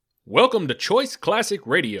Welcome to Choice Classic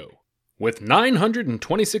Radio. With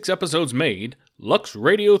 926 episodes made, Lux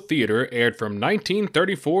Radio Theater aired from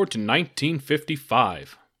 1934 to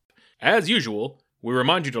 1955. As usual, we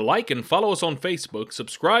remind you to like and follow us on Facebook,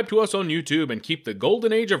 subscribe to us on YouTube, and keep the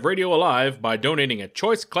golden age of radio alive by donating at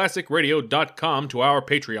choiceclassicradio.com to our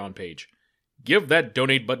Patreon page. Give that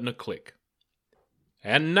donate button a click.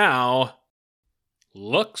 And now,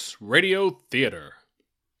 Lux Radio Theater.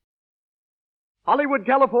 Hollywood,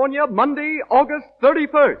 California, Monday, August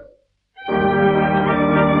 31st.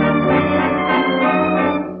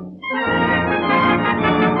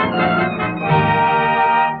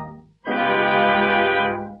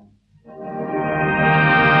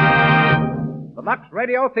 The Lux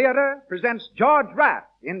Radio Theater presents George Raft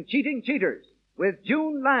in Cheating Cheaters with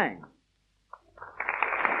June Lang.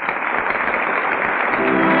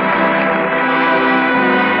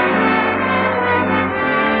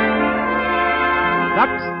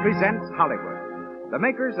 Lux presents Hollywood. The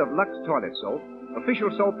makers of Lux Toilet Soap, official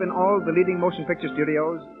soap in all the leading motion picture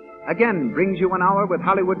studios, again brings you an hour with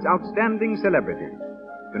Hollywood's outstanding celebrities.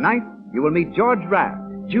 Tonight, you will meet George Raft,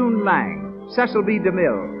 June Lang, Cecil B.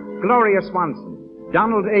 DeMille, Gloria Swanson,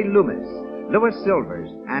 Donald A. Loomis, Louis Silvers,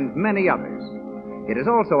 and many others. It is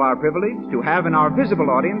also our privilege to have in our visible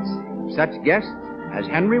audience such guests as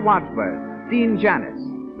Henry Wadsworth, Dean Janis,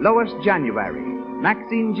 Lois January,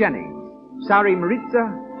 Maxine Jennings, Sari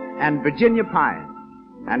Maritza, and Virginia Pine.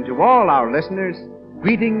 And to all our listeners,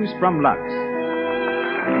 greetings from Lux.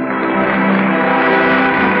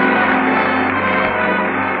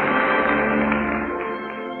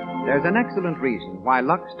 There's an excellent reason why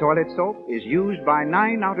Lux Toilet Soap is used by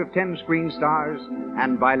 9 out of 10 screen stars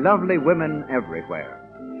and by lovely women everywhere.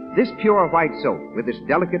 This pure white soap, with its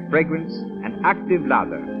delicate fragrance and active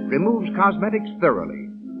lather, removes cosmetics thoroughly,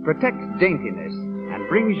 protects daintiness, and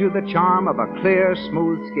brings you the charm of a clear,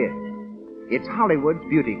 smooth skin. It's Hollywood's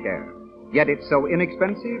beauty care, yet it's so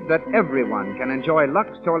inexpensive that everyone can enjoy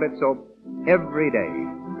Lux Toilet Soap every day.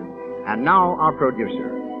 And now our producer.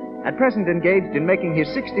 At present engaged in making his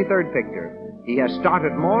 63rd picture, he has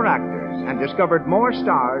started more actors and discovered more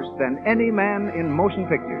stars than any man in motion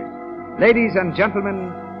pictures. Ladies and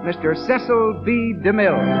gentlemen, Mr. Cecil B.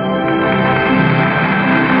 DeMille.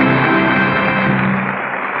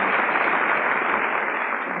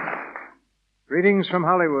 Greetings from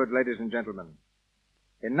Hollywood, ladies and gentlemen.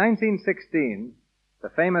 In 1916, the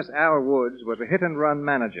famous Al Woods was a hit-and-run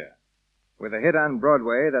manager with a hit on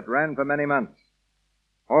Broadway that ran for many months.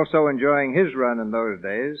 Also enjoying his run in those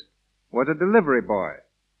days was a delivery boy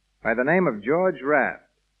by the name of George Raft.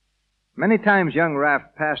 Many times young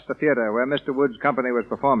Raft passed the theater where Mr. Woods' company was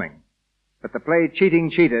performing, but the play Cheating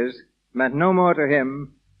Cheaters meant no more to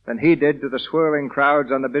him than he did to the swirling crowds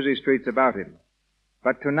on the busy streets about him.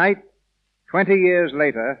 But tonight, 20 years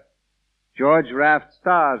later, George Raft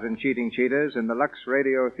stars in Cheating Cheaters in the Lux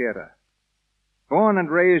Radio Theater. Born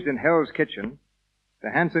and raised in Hell's Kitchen,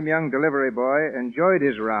 the handsome young delivery boy enjoyed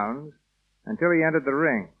his rounds until he entered the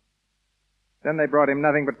ring. Then they brought him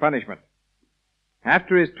nothing but punishment.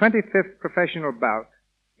 After his 25th professional bout,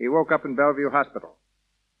 he woke up in Bellevue Hospital.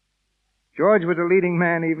 George was a leading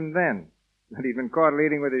man even then, but he'd been caught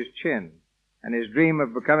leading with his chin, and his dream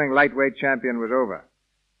of becoming lightweight champion was over.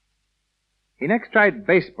 He next tried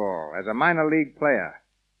baseball as a minor league player,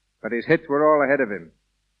 but his hits were all ahead of him,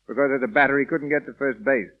 because as a batter he couldn't get to first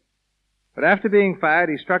base. But after being fired,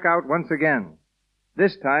 he struck out once again,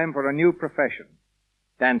 this time for a new profession,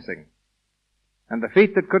 dancing. And the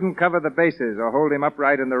feet that couldn't cover the bases or hold him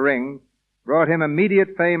upright in the ring brought him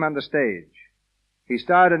immediate fame on the stage. He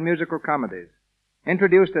starred in musical comedies,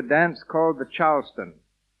 introduced a dance called the Charleston,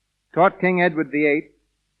 taught King Edward VIII,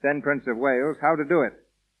 then Prince of Wales, how to do it,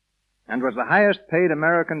 and was the highest-paid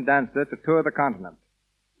American dancer to tour the continent.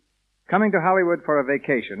 Coming to Hollywood for a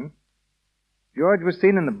vacation, George was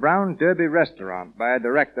seen in the Brown Derby restaurant by a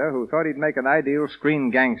director who thought he'd make an ideal screen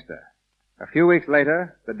gangster. A few weeks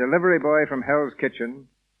later, the delivery boy from Hell's Kitchen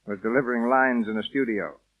was delivering lines in a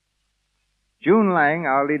studio. June Lang,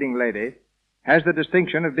 our leading lady, has the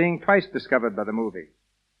distinction of being twice discovered by the movie.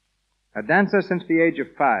 A dancer since the age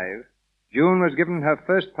of 5, June was given her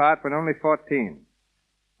first part when only 14.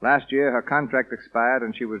 Last year, her contract expired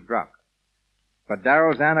and she was dropped. But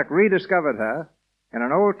Darryl Zanuck rediscovered her in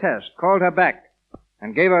an old test, called her back,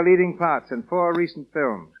 and gave her leading parts in 4 recent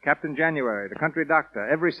films, Captain January, The Country Doctor,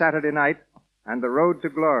 Every Saturday Night, and The Road to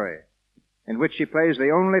Glory, in which she plays the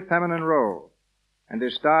only feminine role, and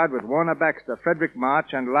is starred with Warner Baxter, Frederick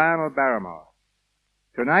March, and Lionel Barrymore.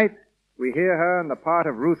 Tonight, we hear her in the part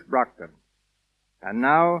of Ruth Brockton. And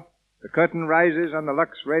now, the curtain rises on the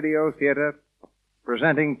Lux Radio Theater,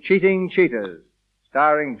 presenting Cheating Cheaters,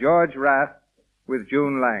 starring George Raft with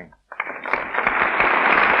June Lang.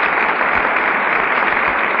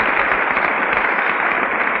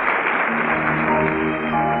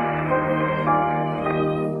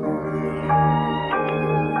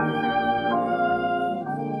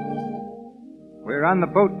 We're on the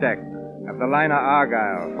boat deck of the liner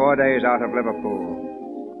Argyle, 4 days out of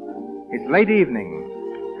Liverpool. It's late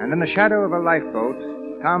evening, and in the shadow of a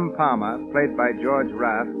lifeboat, Tom Palmer, played by George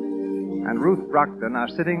Raft, and Ruth Brockton are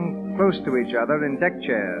sitting close to each other in deck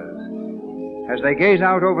chairs. As they gaze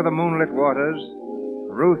out over the moonlit waters,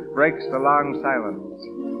 Ruth breaks the long silence.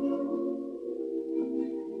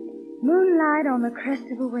 Moonlight on the crest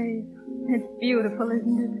of a wave. It's beautiful,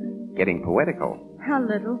 isn't it? Getting poetical. A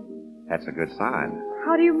little. That's a good sign.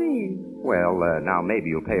 How do you mean? Well, now maybe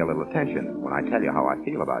you'll pay a little attention when I tell you how I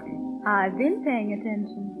feel about you. I've been paying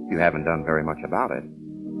attention. You haven't done very much about it.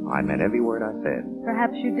 I meant every word I said.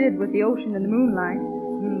 Perhaps you did with the ocean and the moonlight.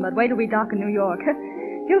 But wait till we dock in New York.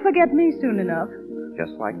 You'll forget me soon enough.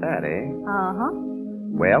 Just like that, eh? Uh-huh.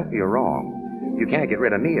 Well, you're wrong. You can't get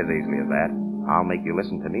rid of me as easily as that. I'll make you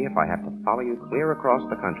listen to me if I have to follow you clear across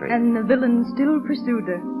the country. And the villain still pursued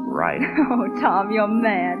her. Right. Oh, Tom, you're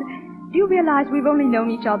mad. Do you realize we've only known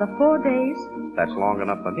each other 4 days? That's long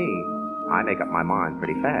enough for me. I make up my mind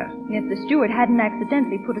pretty fast. If the steward hadn't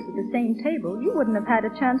accidentally put us at the same table, you wouldn't have had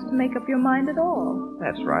a chance to make up your mind at all.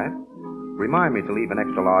 That's right. Remind me to leave an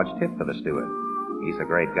extra large tip for the steward. He's a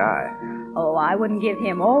great guy. Oh, I wouldn't give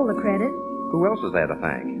him all the credit. Who else is there to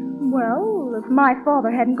thank? Well, if my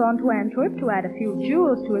father hadn't gone to Antwerp to add a few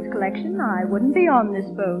jewels to his collection, I wouldn't be on this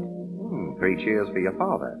boat. 3 cheers for your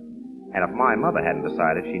father. And if my mother hadn't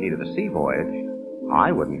decided she needed a sea voyage,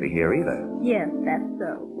 I wouldn't be here either. Yes, that's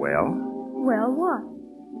so. Well? Well, what?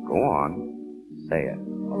 Go on. Say it.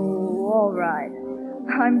 Oh, all right.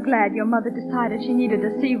 I'm glad your mother decided she needed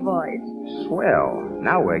a sea voyage. Swell.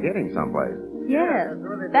 Now we're getting someplace. Yes,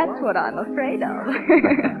 that's what I'm afraid of.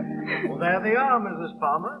 Well, there they are, Mrs.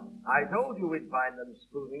 Palmer. I told you we'd find them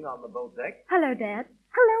spooning on the boat deck. Hello, Dad.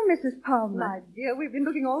 Hello, Mrs. Palmer. My dear, we've been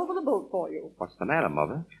looking all over the boat for you. What's the matter,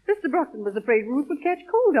 Mother? Mr. Brockton was afraid Ruth would catch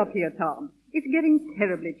cold up here, Tom. It's getting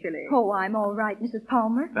terribly chilly. Oh, I'm all right, Mrs.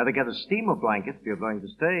 Palmer. Better get a steamer blanket if you're going to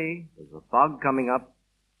stay. There's a fog coming up.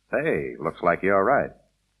 Hey, looks like you're right.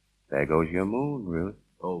 There goes your moon, Ruth.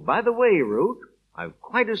 Oh, by the way, Ruth, I've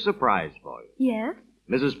quite a surprise for you. Yes?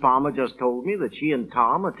 Mrs. Palmer just told me that she and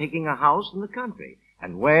Tom are taking a house in the country.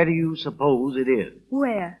 And where do you suppose it is?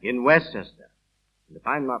 Where? In Westchester. And if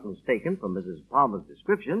I'm not mistaken from Mrs. Palmer's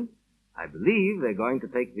description, I believe they're going to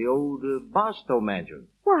take the old Barstow mansion.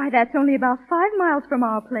 Why, that's only about 5 miles from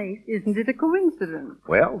our place. Isn't it a coincidence?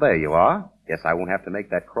 Well, there you are. Guess I won't have to make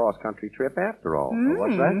that cross-country trip after all.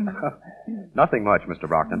 What's that? Nothing much, Mr.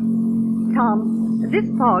 Brockton. Tom, this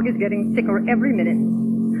fog is getting thicker every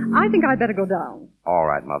minute. I think I'd better go down. All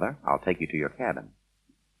right, Mother. I'll take you to your cabin.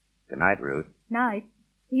 Good night, Ruth. Night.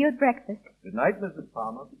 See you at breakfast. Good night, Mrs.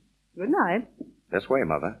 Palmer. Good night. This way,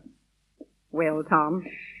 Mother. Well, Tom,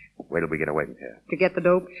 Wait till we get away from here. to get the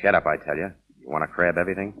dope. Shut up, I tell you. You want to crab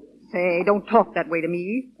everything? Say, don't talk that way to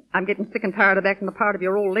me. I'm getting sick and tired of acting the part of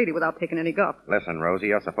your old lady without taking any guff. Listen, Rosie,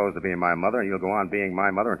 you're supposed to be my mother, and you'll go on being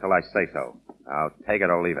my mother until I say so. Now, take it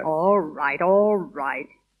or leave it. All right, all right.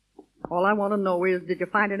 All I want to know is, did you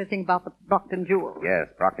find anything about the Brockton jewels? Yes,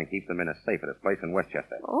 Brockton keeps them in a safe at his place in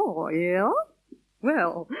Westchester. Oh, yeah?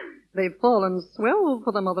 Well, they've fallen swell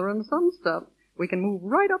for the mother and son stuff. We can move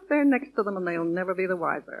right up there next to them and they'll never be the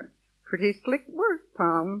wiser. Pretty slick work,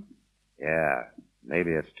 Tom. Yeah,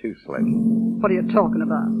 maybe it's too slick. What are you talking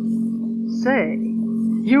about? Say,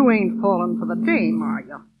 you ain't fallen for the dame, are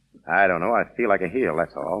you? I don't know. I feel like a heel,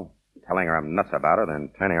 that's all. Telling her I'm nuts about her, then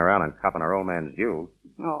turning around and copping her old man's jewels.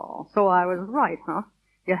 Oh, so I was right, huh?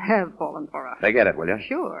 You have fallen for her. Forget it, will you?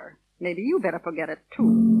 Sure. Maybe you better forget it,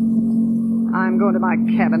 too. I'm going to my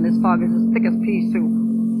cabin. This fog is as thick as pea soup.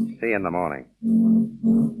 See you in the morning.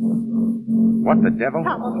 What the devil?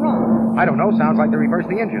 Tom, what's wrong? I don't know. Sounds like they reversed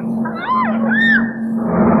the engines.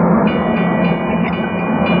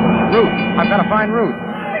 Ruth! I've got to find Ruth.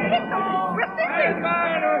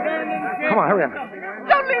 Come on, hurry up.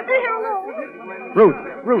 Don't leave me here alone.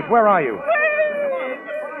 Ruth, where are you?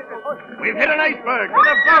 We've hit an iceberg. To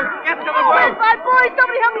the boat. Get to the boat. My boy,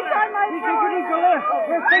 somebody help me find my boy.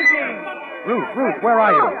 We're sinking. Ruth, where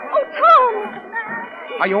are you? Oh, Tom.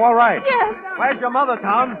 Are you all right? Yes. Where's your mother,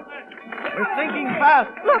 Tom? We're sinking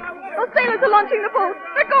fast. Look, those sailors are launching the boat.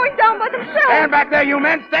 They're going down by themselves. Stand back there, you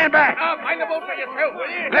men. Stand back. Find the boat for yourself, will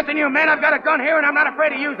you? Listen, you men, I've got a gun here, and I'm not afraid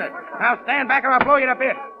to use it. Now stand back, or I'll blow you to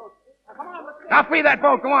bits. Now free that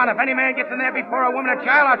boat. Go on. If any man gets in there before a woman and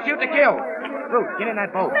child, I'll shoot to kill. Ruth, get in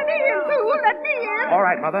that boat. Let me in, too. Let me in. All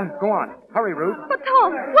right, Mother. Go on. Hurry, Ruth. But,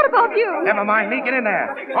 Tom, what about you? Never mind me. Get in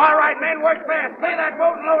there. All right, men, work fast. Clear that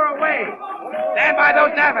boat and lower away. Stand by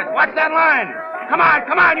those davits. Watch that line. Come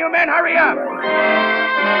on, you men, hurry up.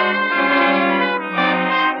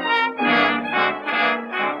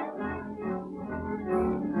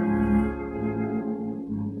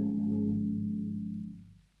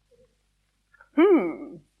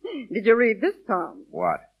 Did you read this, Tom?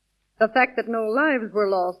 What? The fact that no lives were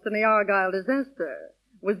lost in the Argyle disaster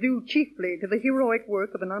was due chiefly to the heroic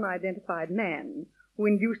work of an unidentified man who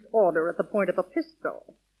induced order at the point of a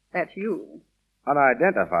pistol. That's you.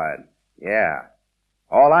 Unidentified? Yeah.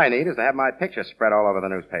 All I need is to have my picture spread all over the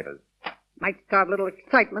newspapers. Might start a little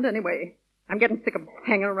excitement anyway. I'm getting sick of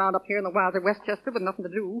hanging around up here in the wilds of Westchester with nothing to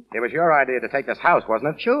do. It was your idea to take this house,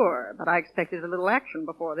 wasn't it? Sure, but I expected a little action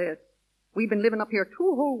before this. We've been living up here 2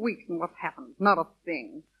 whole weeks, and what's happened? Not a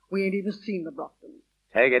thing. We ain't even seen the Brocktons.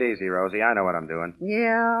 Take it easy, Rosie. I know what I'm doing.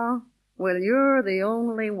 Yeah? Well, you're the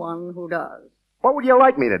only one who does. What would you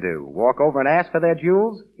like me to do? Walk over and ask for their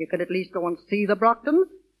jewels? You could at least go and see the Brocktons.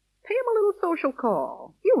 Pay 'em a little social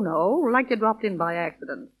call. You know, like you dropped in by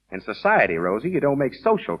accident. In society, Rosie, you don't make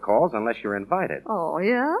social calls unless you're invited. Oh,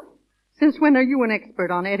 yeah? Since when are you an expert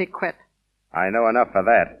on etiquette? I know enough for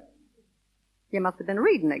that. You must have been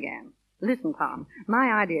reading again. Listen, Tom,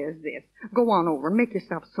 my idea is this. Go on over and make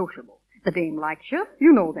yourself sociable. The dame likes you.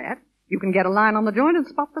 You know that. You can get a line on the joint and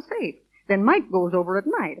spot the safe. Then Mike goes over at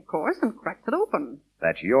night, of course, and cracks it open.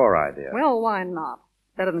 That's your idea. Well, why not?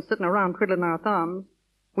 Better than sitting around twiddling our thumbs.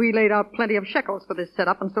 We laid out plenty of shekels for this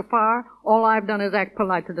setup, and so far, all I've done is act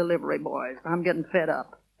polite to delivery boys. I'm getting fed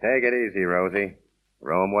up. Take it easy, Rosie.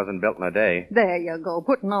 Rome wasn't built in a day. There you go,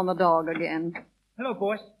 putting on the dog again. Hello,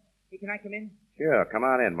 boss. Hey, can I come in? Sure, come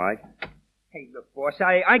on in, Mike. Hey, look, boss,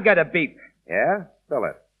 I got a beef. Yeah? Spill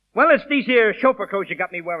it. Well, it's these here chauffeur clothes you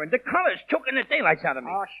got me wearing. The collar's choking the daylights out of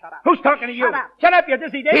me. Oh, shut up. Who's talking to you? Shut up. Shut up, you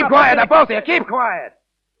dizzy dame. Keep quiet, the both of you. Keep quiet.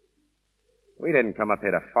 We didn't come up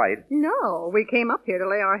here to fight. No, we came up here to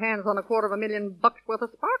lay our hands on $250,000 worth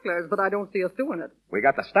of sparklers, but I don't see us doing it. We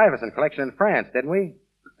got the Stuyvesant collection in France, didn't we?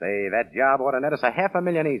 Say, that job ought to net us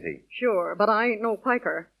 $500,000 easy. Sure, but I ain't no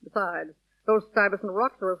piker. Besides, those Stuyvesant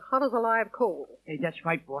rocks are as hot as a live coal. Hey, that's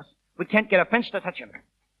right, boss. We can't get a fence to touch them.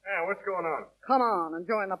 Yeah, what's going on? Come on and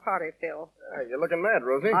join the party, Phil. You're looking mad,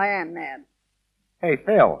 Rosie. I am mad. Hey,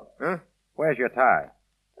 Phil. Huh? Where's your tie?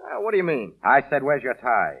 What do you mean? I said, where's your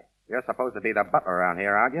tie? You're supposed to be the butler around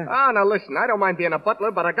here, aren't you? Now listen, I don't mind being a butler,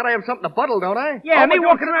 but I gotta have something to buttle, don't I? Yeah, me but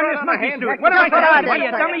walking don't around sit this on monkey my hands suit. like What am I just supposed to like do?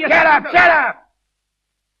 You that. dummy? Shut up!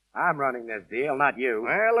 I'm running this deal, not you.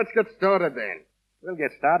 Well, let's get started then. We'll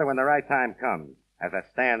get started when the right time comes. As it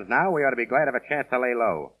stands now, we ought to be glad of a chance to lay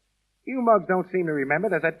low. You mugs don't seem to remember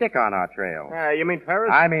there's a dick on our trail. You mean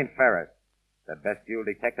Ferris? I mean Ferris, the best jewel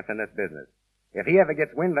detective in this business. If he ever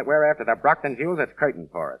gets wind that we're after the Brockton jewels, it's curtain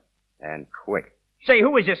for us. And quick. Say,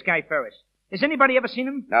 who is this guy, Ferris? Has anybody ever seen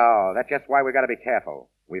him? No, that's just why we got to be careful.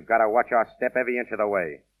 We've got to watch our step every inch of the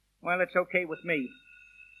way. Well, it's okay with me.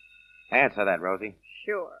 Answer that, Rosie.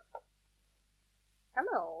 Sure.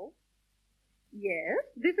 Hello? Yes,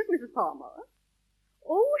 this is Mrs. Palmer.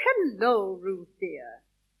 Oh, hello, Ruth, dear.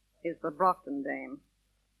 Is the Brockton dame.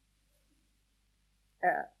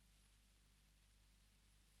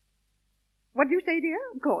 What'd you say, dear?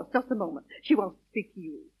 Of course, just a moment. She wants to speak to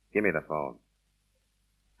you. Give me the phone.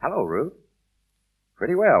 Hello, Ruth.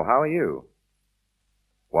 Pretty well. How are you?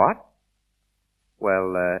 What?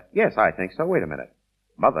 Well, yes, I think so. Wait a minute.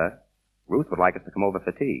 Mother, Ruth would like us to come over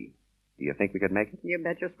for tea. Do you think we could make it? You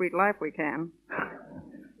bet your sweet life we can.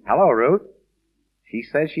 Hello, Ruth. She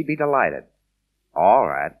says she'd be delighted. All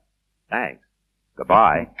right. Thanks.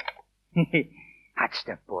 Goodbye. Hot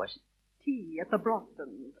stuff, boss. Tea at the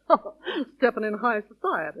Brocktons. Stepping in high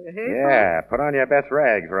society, hey? Yeah, put on your best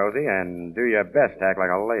rags, Rosie, and do your best to act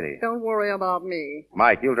like a lady. Don't worry about me.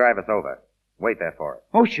 Mike, you'll drive us over. Wait there for us.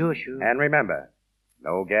 Oh, sure. And remember,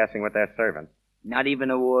 no gassing with their servants. Not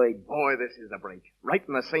even a word. Boy, this is a break. Right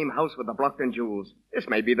in the same house with the Brockton jewels. This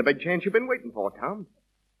may be the big chance you've been waiting for, Tom.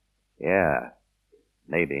 Yeah,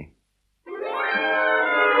 maybe.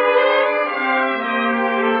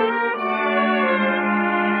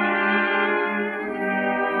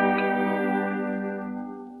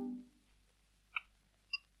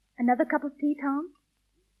 Another cup of tea, Tom?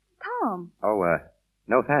 Tom, Oh,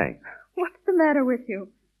 no thanks. what's the matter with you?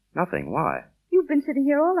 Nothing. Why? You've been sitting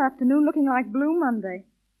here all afternoon looking like Blue Monday.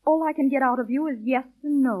 All I can get out of you is yes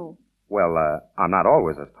and no. Well, I'm not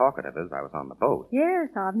always as talkative as I was on the boat. Yes,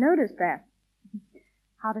 I've noticed that.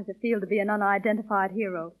 How does it feel to be an unidentified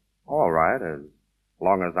hero? All right, as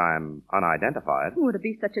long as I'm unidentified. Would it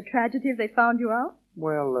be such a tragedy if they found you out?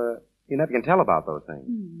 Well, you never can tell about those things.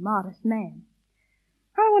 Modest man.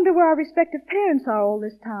 I wonder where our respective parents are all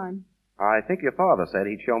this time. I think your father said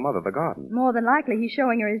he'd show Mother the garden. More than likely, he's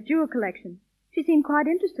showing her his jewel collection. She seemed quite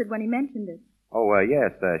interested when he mentioned it. Oh,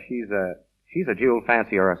 yes, she's a jewel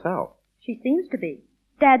fancier herself. She seems to be.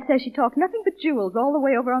 Dad says she talked nothing but jewels all the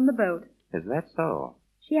way over on the boat. Is that so?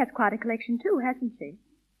 She has quite a collection, too, hasn't she?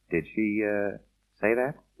 Did she, say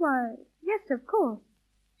that? Why, yes, of course.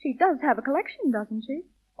 She does have a collection, doesn't she?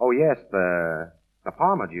 Oh, yes, the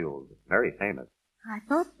Palmer jewels. Very famous. I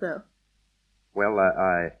thought so. Well,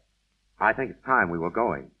 I think it's time we were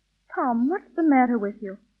going. Tom, what's the matter with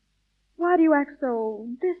you? Why do you act so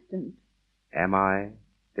distant? Am I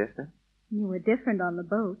distant? You were different on the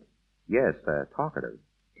boat. Yes, talkative.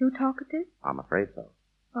 Too talkative? I'm afraid so.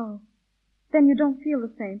 Oh. Then you don't feel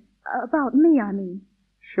the same. About me, I mean.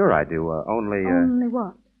 Sure I do, only... Only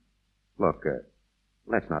what? Look,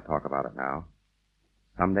 let's not talk about it now.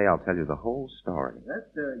 Someday I'll tell you the whole story.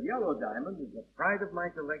 That yellow diamond is the pride of my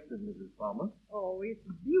collection, Mrs. Palmer. Oh, it's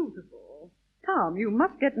beautiful. Tom, you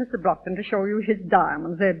must get Mr. Brockton to show you his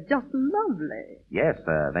diamonds. They're just lovely. Yes,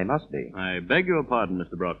 they must be. I beg your pardon,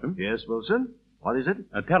 Mr. Brockton. Yes, Wilson? What is it?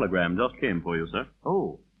 A telegram just came for you, sir.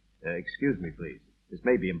 Oh, excuse me, please. This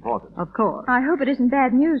may be important. Of course. I hope it isn't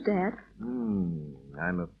bad news, Dad.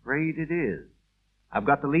 I'm afraid it is. I've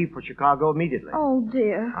got to leave for Chicago immediately. Oh,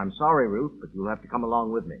 dear. I'm sorry, Ruth, but you'll have to come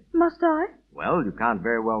along with me. Must I? Well, you can't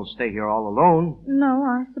very well stay here all alone. No,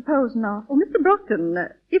 I suppose not. Oh, Mr. Brockton,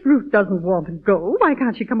 if Ruth doesn't want to go, why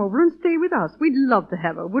can't she come over and stay with us? We'd love to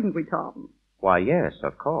have her, wouldn't we, Tom? Why, yes,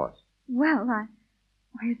 of course. Well,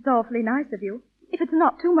 it's awfully nice of you. If it's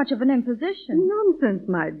not too much of an imposition. Nonsense,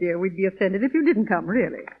 my dear. We'd be offended if you didn't come,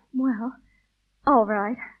 really. Well, all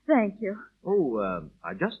right. Thank you. Oh,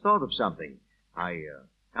 I just thought of something. I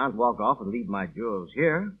can't walk off and leave my jewels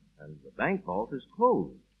here, and the bank vault is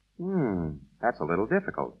closed. That's a little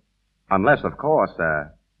difficult. Unless, of course,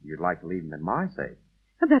 you'd like to leave them in my safe.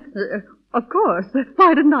 That's, of course.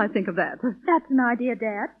 Why didn't I think of that? That's an idea,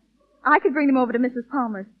 Dad. I could bring them over to Mrs.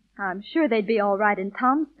 Palmer's. I'm sure they'd be all right in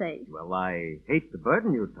Tom's safe. Well, I hate to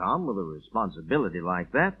burden you, Tom, with a responsibility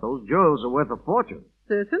like that. Those jewels are worth a fortune.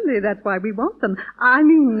 Certainly, that's why we want them. I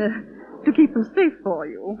mean, to keep them safe for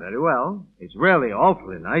you. Very well. It's really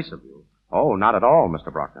awfully nice of you. Oh, not at all,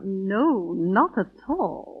 Mr. Brockton. No, not at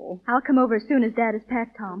all. I'll come over as soon as Dad is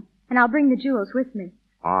packed, Tom, and I'll bring the jewels with me.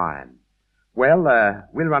 Fine. Well,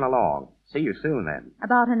 we'll run along. See you soon, then.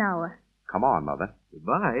 About an hour. Come on, Mother.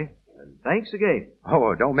 Goodbye, and thanks again.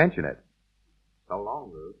 Oh, don't mention it. So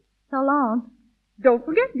long, Ruth. So long. Don't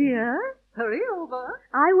forget, dear. Hurry over.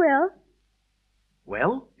 I will.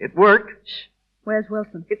 Well, it worked. Shh. Where's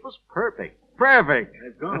Wilson? It was perfect. Perfect.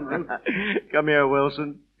 It's gone, Ruth. Come here,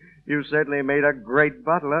 Wilson. You certainly made a great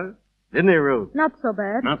butler. Didn't he, Ruth? Not so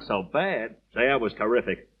bad. Not so bad. Say, I was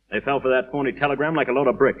terrific. They fell for that phony telegram like a load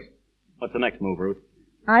of bricks. What's the next move, Ruth?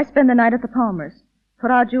 I spend the night at the Palmers.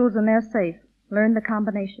 Put our jewels in their safe. Learn the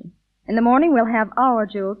combination. In the morning, we'll have our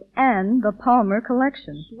jewels and the Palmer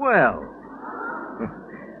collection. Well,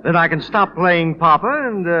 then I can stop playing Papa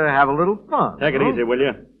and have a little fun. Take it easy, will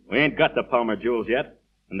you? We ain't got the Palmer jewels yet,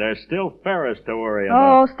 and there's still Ferris to worry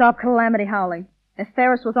about. Oh, stop calamity howling. If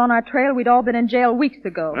Ferris was on our trail, we'd all been in jail weeks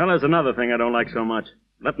ago. Well, there's another thing I don't like so much.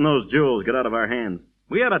 Letting those jewels get out of our hands.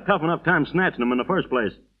 We had a tough enough time snatching them in the first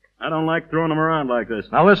place. I don't like throwing them around like this.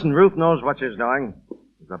 Now listen, Ruth knows what she's doing.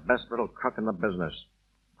 She's the best little crook in the business.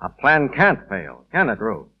 A plan can't fail, can it,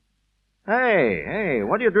 Ruth? Hey,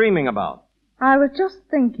 what are you dreaming about? I was just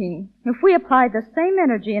thinking, if we applied the same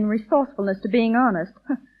energy and resourcefulness to being honest,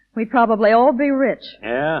 we'd probably all be rich.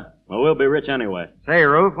 Yeah? Well, we'll be rich anyway. Say,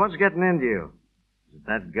 Ruth, what's getting into you? Is it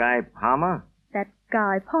that guy Palmer? That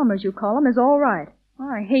guy Palmer, as you call him, is all right.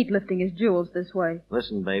 I hate lifting his jewels this way.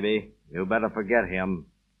 Listen, baby, you better forget him.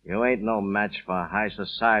 You ain't no match for a high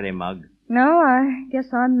society mug. No, I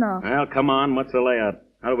guess I'm not. Well, come on. What's the layout?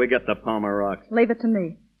 How do we get the Palmer rocks? Leave it to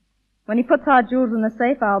me. When he puts our jewels in the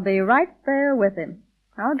safe, I'll be right there with him.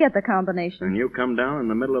 I'll get the combination. And you come down in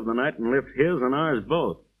the middle of the night and lift his and ours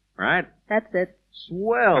both. Right? That's it.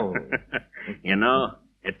 Swell. You know,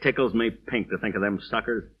 it tickles me pink to think of them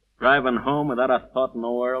suckers driving home without a thought in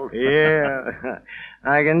the world. Yeah.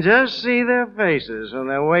 I can just see their faces when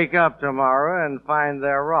they wake up tomorrow and find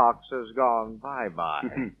their rocks has gone bye-bye.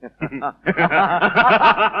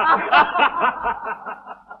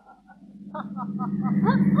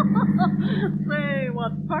 Say,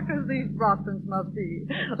 what suckers these Brocktons must be.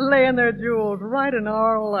 Laying their jewels right in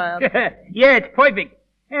our lap. Yeah, it's perfect.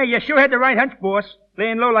 Yeah, you sure had the right hunch, boss.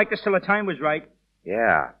 Laying low like this till the time was right.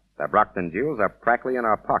 Yeah, The Brockton jewels are practically in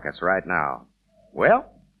our pockets right now. Well,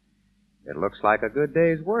 it looks like a good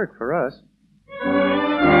day's work for us.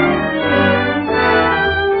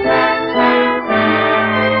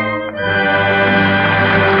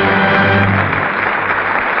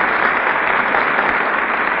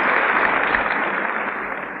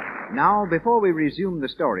 Now, before we resume the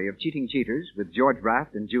story of Cheating Cheaters with George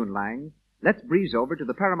Raft and June Lang, let's breeze over to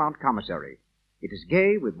the Paramount Commissary. It is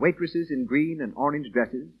gay with waitresses in green and orange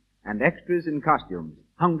dresses and extras in costumes,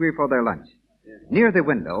 hungry for their lunch. Near the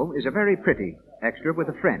window is a very pretty extra with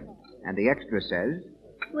a friend, and the extra says,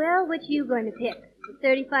 Well, which you going to pick? The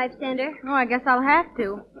 35-center? Oh, I guess I'll have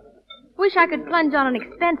to. Wish I could plunge on an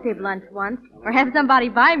expensive lunch once, or have somebody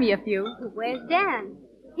buy me a few. Where's Dan?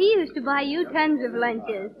 He used to buy you tons of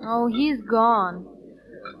lunches. Oh, he's gone.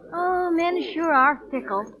 Oh, men sure are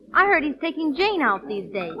fickle. I heard he's taking Jane out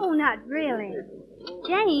these days. Oh, not really.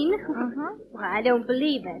 Jane? Uh-huh. Well, I don't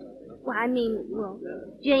believe it.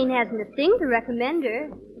 Jane hasn't a thing to recommend her,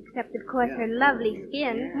 except, of course, her lovely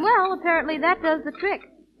skin. Well, apparently that does the trick.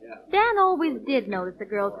 Dan always did notice a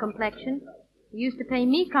girl's complexion. He used to pay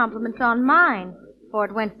me compliments on mine, before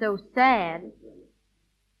it went so sad.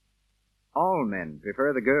 All men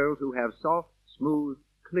prefer the girls who have soft, smooth,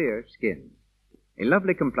 clear skin. A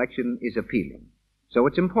lovely complexion is appealing, so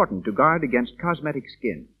it's important to guard against cosmetic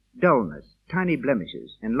skin, dullness, tiny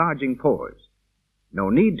blemishes, enlarging pores. No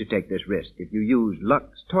need to take this risk if you use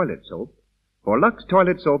Lux Toilet Soap, for Lux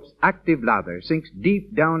Toilet Soap's active lather sinks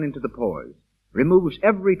deep down into the pores, removes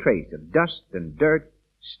every trace of dust and dirt,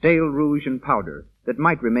 stale rouge and powder that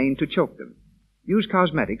might remain to choke them. Use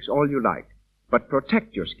cosmetics all you like, but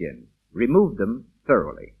protect your skin. Remove them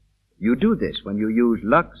thoroughly. You do this when you use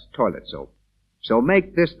Lux Toilet Soap. So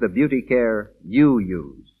make this the beauty care you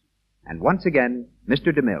use. And once again,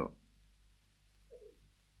 Mr. DeMille.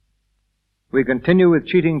 We continue with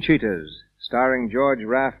Cheating Cheaters, starring George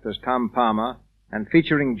Raft as Tom Palmer and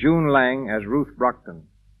featuring June Lang as Ruth Brockton.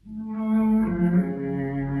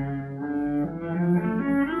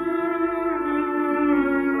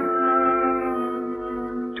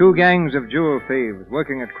 Two gangs of jewel thieves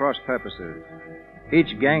working at cross purposes,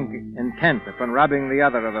 each gang intent upon robbing the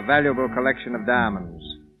other of a valuable collection of diamonds.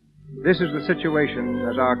 This is the situation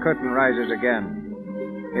as our curtain rises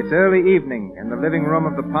again. It's early evening in the living room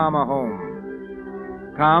of the Palmer home.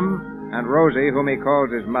 Tom and Rosie, whom he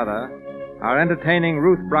calls his mother, are entertaining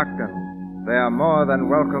Ruth Brockton, their more than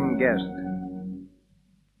welcome guest.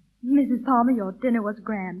 Mrs. Palmer, your dinner was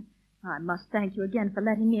grand. I must thank you again for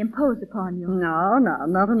letting me impose upon you. No,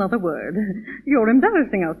 not another word. You're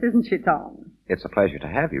embarrassing us, isn't she, Tom? It's a pleasure to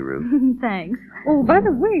have you, Ruth. Thanks. Oh, by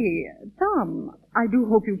the way, Tom, I do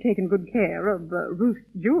hope you've taken good care of Ruth's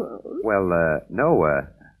jewels. Well, no,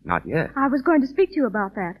 not yet. I was going to speak to you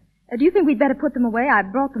about that. Do you think we'd better put them away? I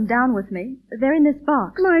brought them down with me. They're in this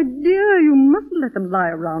box. My dear, you mustn't let them lie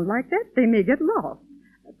around like that. They may get lost.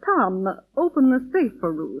 Tom, open the safe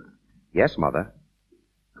for Ruth. Yes, Mother.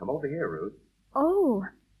 Come over here, Ruth. Oh,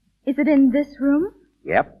 is it in this room?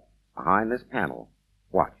 Yep, behind this panel.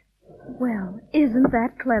 Watch. Well, isn't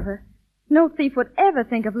that clever? No thief would ever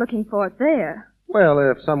think of looking for it there. Well,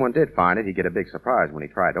 if someone did find it, he'd get a big surprise when he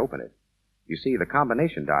tried to open it. You see, the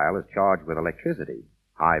combination dial is charged with electricity,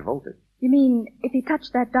 high voltage. You mean if he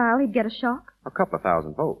touched that dial, he'd get a shock? A couple of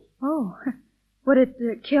thousand volts. Oh, would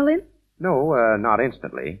it kill him? No, not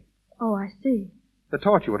instantly. Oh, I see. The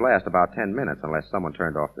torture would last about 10 minutes unless someone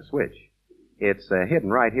turned off the switch. It's hidden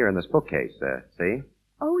right here in this bookcase, see?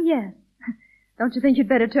 Oh, yes. Don't you think you'd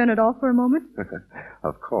better turn it off for a moment?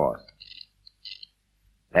 Of course.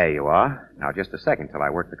 There you are. Now, just a second till I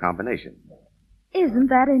work the combination. Isn't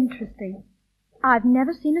that interesting? I've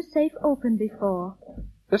never seen a safe open before.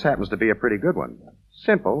 This happens to be a pretty good one.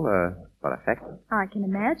 Simple, but effective. I can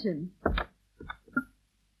imagine.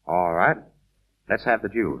 All right. Let's have the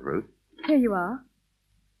jewels, Ruth. Here you are.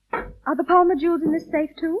 Are the Palmer jewels in this safe,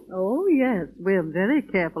 too? Oh, yes. We're very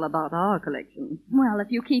careful about our collection. Well, if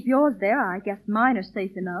you keep yours there, I guess mine are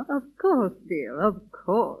safe enough. Of course, dear, of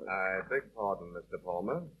course. I beg pardon, Mr.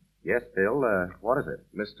 Palmer. Yes, Bill, what is it?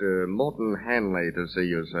 Mr. Morton Hanley to see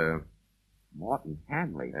you, sir. Morton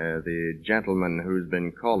Hanley? The gentleman who's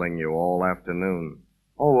been calling you all afternoon.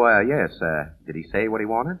 Oh, yes. Did he say what he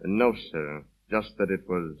wanted? No, sir. Just that it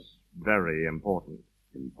was very important.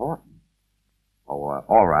 Important? Oh,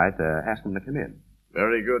 all right. Ask him to come in.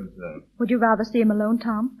 Very good, sir. Would you rather see him alone,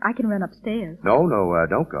 Tom? I can run upstairs. No,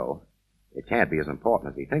 don't go. It can't be as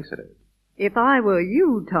important as he thinks it is. If I were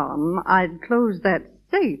you, Tom, I'd close that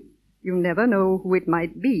safe. You never know who it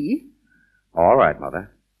might be. All right,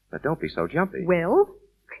 Mother. But don't be so jumpy. Well,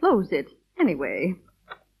 close it anyway.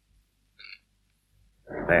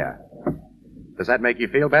 There. Does that make you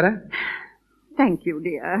feel better? Thank you,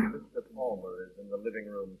 dear. Mr. Palmer is in the living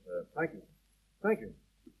room, sir. Thank you. Thank you.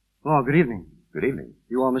 Oh, good evening. Good evening.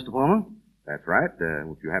 You are Mr. Palmer? That's right.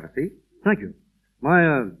 Would you have a seat? Thank you.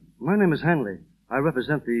 My name is Hanley. I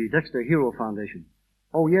represent the Dexter Hero Foundation.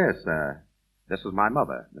 Oh, yes. This is my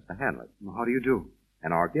mother, Mr. Hanley. Well, how do you do?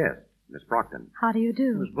 And our guest, Miss Brockton. How do you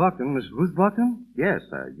do? Miss Brockton? Miss Ruth Brockton? Yes,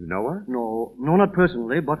 you know her? No, not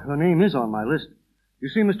personally, but her name is on my list. You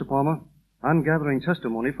see, Mr. Palmer, I'm gathering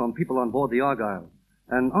testimony from people on board the Argyle.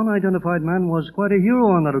 An unidentified man was quite a hero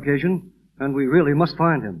on that occasion, and we really must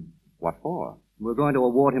find him. What for? We're going to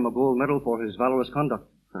award him a gold medal for his valorous conduct.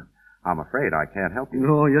 I'm afraid I can't help you.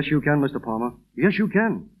 No, yes, you can, Mr. Palmer. Yes, you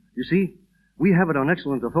can. You see, we have it on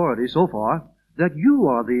excellent authority so far that you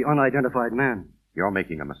are the unidentified man. You're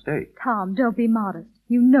making a mistake. Tom, don't be modest.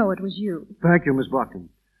 You know it was you. Thank you, Miss Brockton.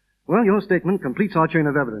 Well, your statement completes our chain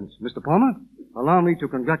of evidence. Mr. Palmer, allow me to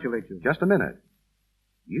congratulate you. Just a minute.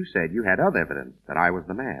 You said you had other evidence that I was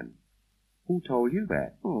the man. Who told you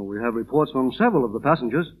that? Oh, we have reports from several of the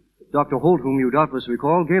passengers. Dr. Holt, whom you doubtless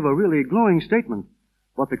recall, gave a really glowing statement.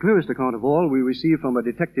 But the clearest account of all we received from a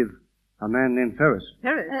detective, a man named Ferris.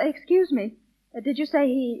 Ferris? Excuse me. Did you say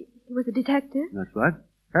he was a detective? That's right.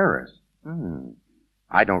 Ferris?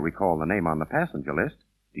 I don't recall the name on the passenger list.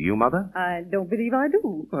 Do you, Mother? I don't believe I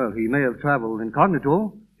do. Well, he may have traveled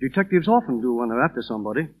incognito. Detectives often do when they're after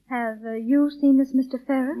somebody. Have you seen this Mr.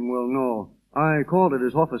 Ferris? Well, no. I called at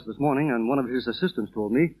his office this morning, and one of his assistants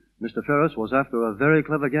told me Mr. Ferris was after a very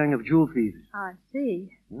clever gang of jewel thieves. I see.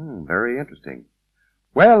 Very interesting.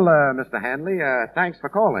 Well, Mr. Hanley, thanks for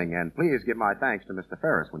calling, and please give my thanks to Mr.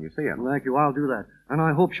 Ferris when you see him. Thank you. I'll do that. And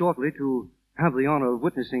I hope shortly to have the honor of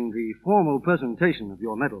witnessing the formal presentation of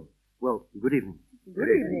your medal. Well, good evening. Good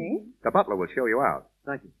evening. The butler will show you out.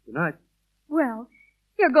 Thank you. Good night. Well,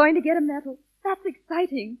 you're going to get a medal. That's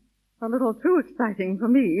exciting. A little too exciting for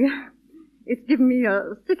me. It's giving me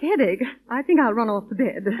a sick headache. I think I'll run off to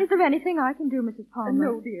bed. Is there anything I can do, Mrs. Palmer?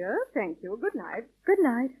 No, dear. Thank you. Good night. Good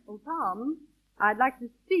night. Oh, Tom, I'd like to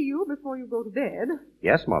see you before you go to bed.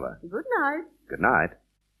 Yes, Mother. Good night. Good night.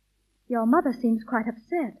 Your mother seems quite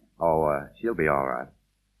upset. Oh, she'll be all right.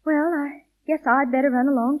 Well, I guess I'd better run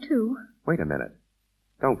along, too. Wait a minute.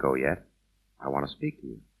 Don't go yet. I want to speak to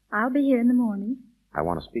you. I'll be here in the morning. I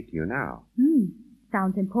want to speak to you now.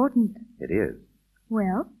 Sounds important. It is.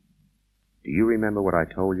 Well? Do you remember what I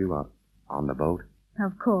told you on the boat?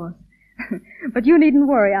 Of course. But you needn't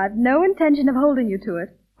worry. I've no intention of holding you to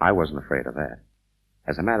it. I wasn't afraid of that.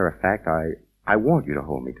 As a matter of fact, I want you to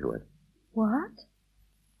hold me to it. What?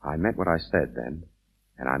 I meant what I said then,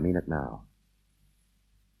 and I mean it now.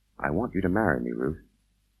 I want you to marry me, Ruth.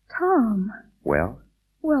 Tom. Well?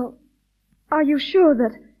 Well, are you sure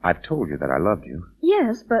that... I've told you that I loved you.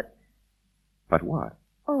 Yes, but... But what?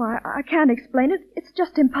 Oh, I can't explain it. It's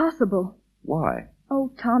just impossible. Why?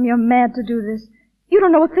 Oh, Tom, you're mad to do this. You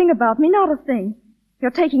don't know a thing about me, not a thing.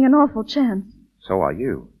 You're taking an awful chance. So are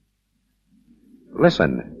you.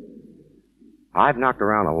 Listen, I've knocked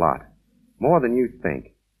around a lot, more than you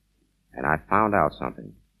think, and I've found out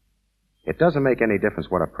something. It doesn't make any difference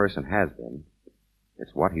what a person has been.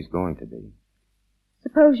 It's what he's going to be.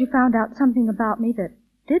 Suppose you found out something about me that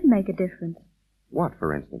did make a difference. What,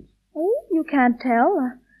 for instance? Oh, you can't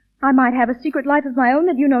tell. I might have a secret life of my own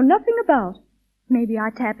that you know nothing about. Maybe I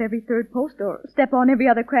tap every third post or step on every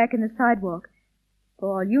other crack in the sidewalk.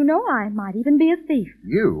 For all you know, I might even be a thief.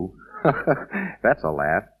 You? That's a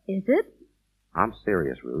laugh. Is it? I'm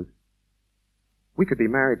serious, Ruth. We could be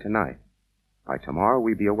married tonight. By tomorrow,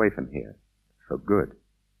 we'd be away from here. For good.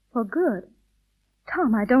 For good?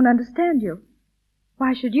 Tom, I don't understand you.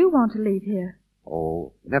 Why should you want to leave here?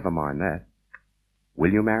 Oh, never mind that.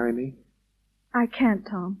 Will you marry me? I can't,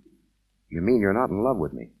 Tom. You mean you're not in love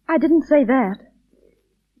with me? I didn't say that.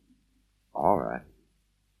 All right.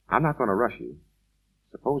 I'm not going to rush you.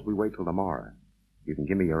 Suppose we wait till tomorrow. You can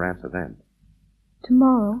give me your answer then.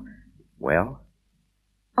 Tomorrow? Well?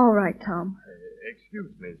 All right, Tom.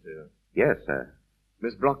 Excuse me, sir. Yes, sir.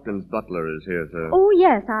 Miss Brockton's butler is here, sir. Oh,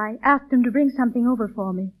 yes. I asked him to bring something over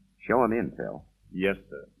for me. Show him in, Phil. Yes,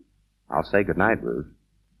 sir. I'll say good night, Ruth.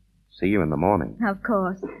 See you in the morning. Of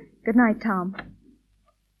course. Good night, Tom.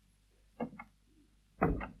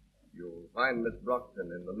 You'll find Miss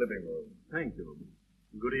Brockton in the living room. Thank you.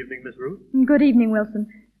 Good evening, Miss Ruth. Good evening, Wilson.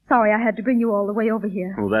 Sorry I had to bring you all the way over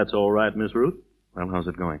here. Oh, that's all right, Miss Ruth. Well, how's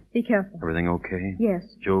it going? Be careful. Everything okay? Yes.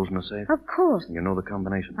 Jules in the safe? Of course. You know the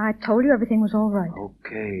combination? I told you everything was all right.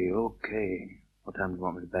 Okay. What time do you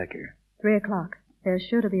want me back here? 3 o'clock. There's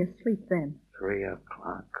sure to be a sleep then. 3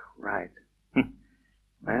 o'clock, right.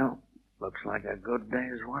 Well, looks like a good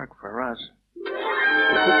day's work for us.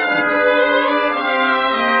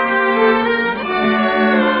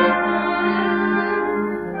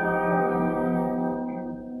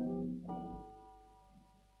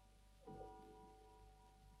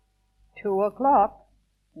 $2:00.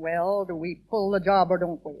 Well, do we pull the job or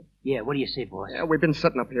don't we? Yeah, what do you say, boss? Yeah, we've been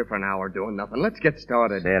sitting up here for an hour doing nothing. Let's get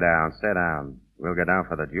started. Sit down, sit down. We'll go down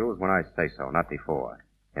for the jewels when I say so, not before.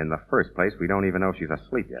 In the first place, we don't even know she's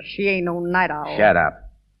asleep yet. She ain't no night owl. Shut up.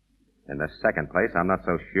 In the second place, I'm not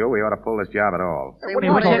so sure we ought to pull this job at all. Say, What are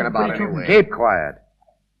you talking about anyway? Keep quiet.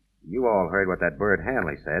 You all heard what that bird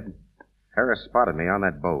Hanley said. Harris spotted me on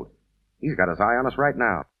that boat. He's got his eye on us right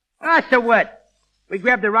now. Ah, so what? We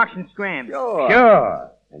grab the rocks and scram.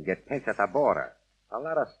 Sure. And get pinched at the border. A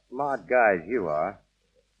lot of smart guys you are.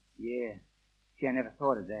 Yeah. Gee, I never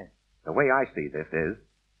thought of that. The way I see this is,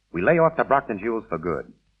 we lay off the Brockton jewels for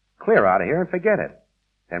good. Clear out of here and forget it.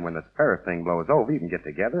 Then when this Ferris thing blows over, you can get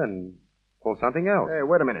together and pull something else. Hey,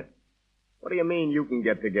 wait a minute. What do you mean you can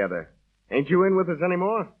get together? Ain't you in with us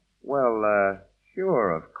anymore? Well,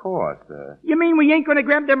 sure, of course. You mean we ain't gonna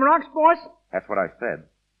grab them rocks, boss? That's what I said.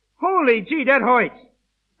 Holy gee, that hurts.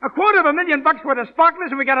 $250,000 worth of sparklers,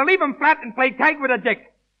 and we gotta leave 'em flat and play tag with a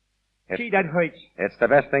dick. Gee, that hurts. It's the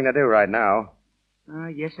best thing to do right now.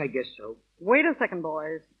 Yes, I guess so. Wait a second,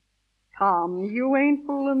 boys. Tom, you ain't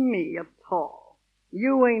fooling me at all.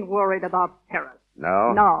 You ain't worried about Paris.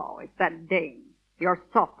 No? No, it's that dame. You're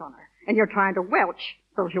soft on her, and you're trying to welch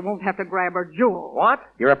so she won't have to grab her jewels. What?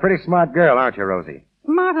 You're a pretty smart girl, aren't you, Rosie?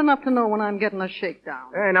 Smart enough to know when I'm getting a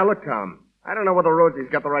shakedown. Hey, now look, Tom. I don't know whether Rosie's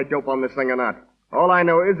got the right dope on this thing or not. All I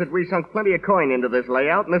know is that we sunk plenty of coin into this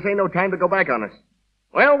layout, and this ain't no time to go back on us.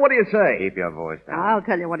 Well, what do you say? Keep your voice down. I'll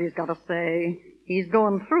tell you what he's got to say. He's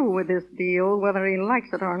going through with this deal whether he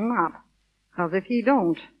likes it or not. 'Cause if he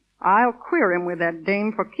don't, I'll queer him with that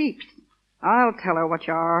dame for keeps. I'll tell her what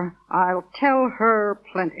you are. I'll tell her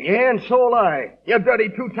plenty. Yeah, and so'll I. You dirty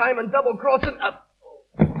two-time and double-crossing up.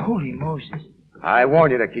 Holy Moses. I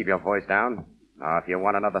warn you to keep your voice down. Now, if you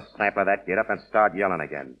want another sample of that, get up and start yelling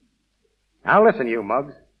again. Now, listen, you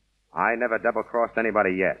mugs. I never double-crossed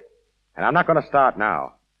anybody yet. And I'm not going to start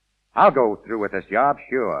now. I'll go through with this job,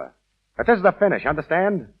 sure. But this is the finish,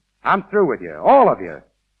 understand? I'm through with you, all of you.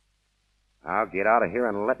 Now get out of here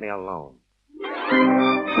and let me alone.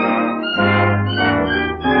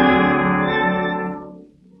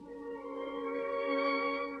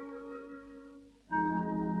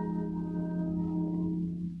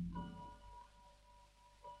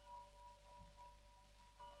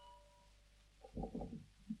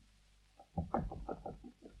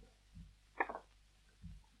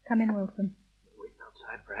 Come in, Wilson. Waiting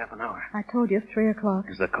outside for half an hour. I told you, 3:00.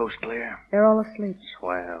 Is the coast clear? They're all asleep.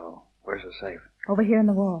 Swell. Where's the safe? Over here in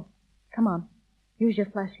the wall. Come on. Use your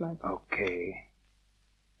flashlight. Okay.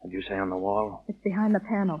 Did you say on the wall? It's behind the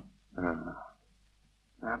panel.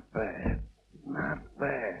 Not bad. Not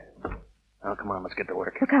bad. Now, come on, let's get to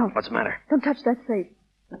work. Look out. What's the matter? Don't touch that safe.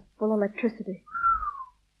 It's full of electricity.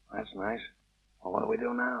 That's nice. Well, what do we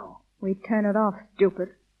do now? We turn it off, stupid.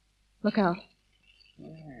 Look out.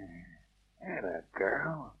 Hey, that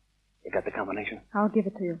girl. You got the combination? I'll give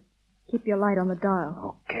it to you. Keep your light on the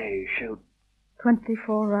dial. Okay, shoot.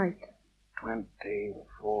 24 right.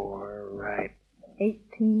 24 right.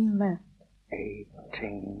 18 left.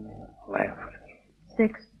 18 left.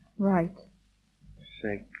 6 right.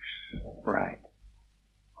 6 right.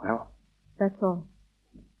 Well? That's all.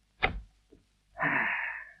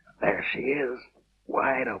 There she is.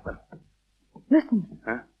 Wide open. Listen.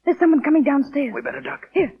 Huh? There's someone coming downstairs. We better duck.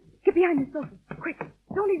 Here, get behind the sofa. Quick.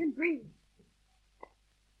 Don't even breathe.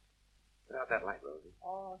 Put out that light, Rosie.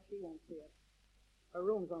 Oh, she won't see it. Her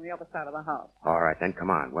room's on the other side of the house. All right, then, come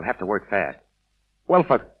on. We'll have to work fast. Well,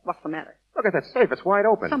 What's the matter? look at that safe. It's wide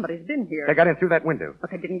open. Somebody's been here. They got in through that window.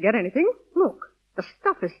 But they didn't get anything. Look, the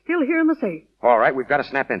stuff is still here in the safe. All right, we've got to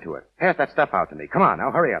snap into it. Pass that stuff out to me. Come on,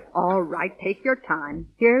 now, hurry up. All right, take your time.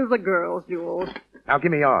 Here's the girls' jewels. Now,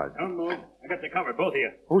 give me yours. Don't move. I got you covered, both of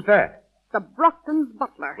you. Who's that? The Brockton's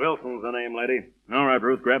butler. Wilson's the name, lady. All right,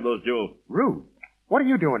 Ruth, grab those jewels. Ruth, what are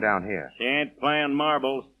you doing down here? She ain't playing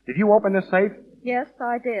marbles. Did you open this safe? Yes,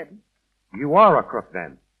 I did. You are a crook,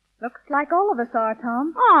 then. Looks like all of us are,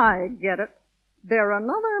 Tom. I get it. They're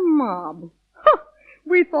another mob. Huh.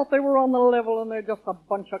 We thought they were on the level, and they're just a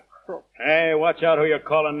bunch of crooks. Hey, watch out who you're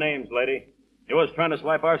calling names, lady. You was trying to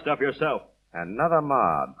swipe our stuff yourself. Another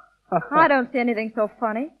mob. I don't see anything so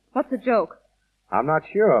funny. What's the joke? I'm not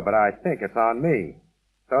sure, but I think it's on me.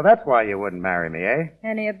 So that's why you wouldn't marry me, eh?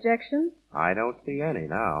 Any objections? I don't see any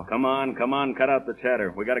now. Come on, cut out the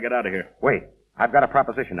chatter. We gotta get out of here. Wait, I've got a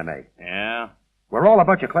proposition to make. Yeah? We're all a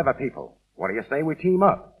bunch of clever people. What do you say we team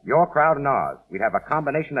up? Your crowd and ours. We'd have a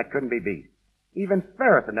combination that couldn't be beat. Even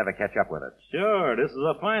Ferris would never catch up with us. Sure, this is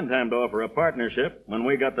a fine time to offer a partnership when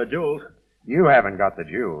we got the jewels. You haven't got the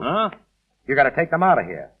jewels. Huh? You got to take them out of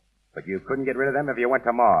here. But you couldn't get rid of them if you went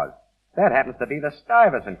to Mars. That happens to be the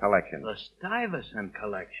Stuyvesant collection. The Stuyvesant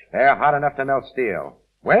collection? They're hot enough to melt steel.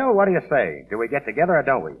 Well, what do you say? Do we get together or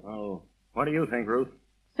don't we? Oh, what do you think, Ruth?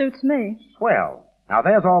 Suits me. Swell. Now,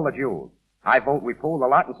 there's all the jewels. I vote we pool the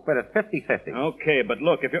lot and split it 50-50. Okay, but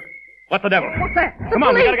look, if you... What the devil? What's that? Come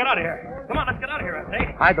on, we gotta get out of here. Come on, let's get out of here, I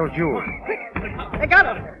say. Hide those jewels. They got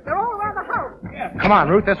us. They're all around the house. Come on,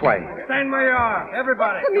 Ruth, this way. Stand where you are,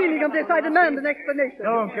 everybody. What's the meaning of this? I demand an explanation.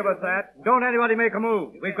 Don't give us that. Don't anybody make a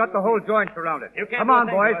move. We've got the whole joint surrounded. You can't Come do a on,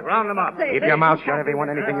 thing, boys. boys. Round them up. Keep your mouth shut, everyone.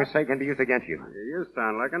 Anything you say can be used against you. You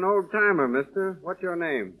sound like an old-timer, mister. What's your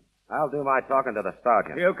name? I'll do my talking to the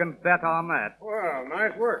sergeant. You can bet on that. Well,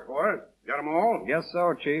 nice work, boys. Got 'em all? Guess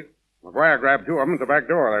so, Chief. McGuire grabbed 2 of 'em at the back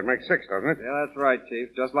door. That makes 6, doesn't it? Yeah, that's right,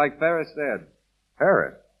 Chief. Just like Ferris said.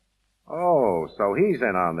 Ferris? Oh, so he's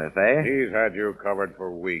in on this, eh? He's had you covered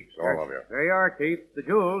for weeks, all of you. There you are, Chief. The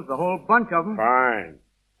jewels, the whole bunch of them. Fine.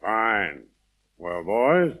 Fine. Well,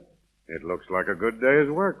 boys, it looks like a good day's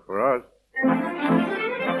work for us.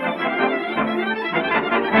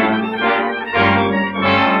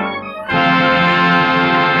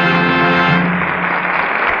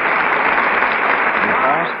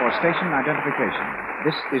 For station identification.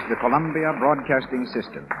 This is the Columbia Broadcasting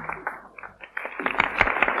System.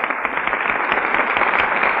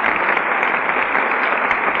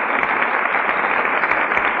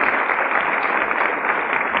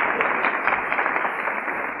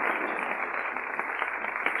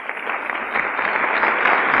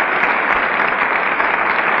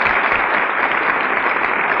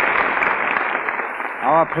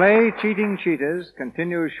 Our play, Cheating Cheetahs,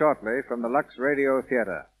 continues shortly from the Lux Radio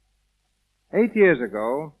Theater. 8 years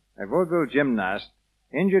ago, a vaudeville gymnast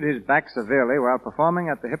injured his back severely while performing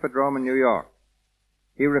at the Hippodrome in New York.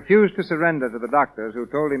 He refused to surrender to the doctors who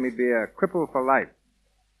told him he'd be a cripple for life.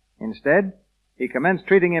 Instead, he commenced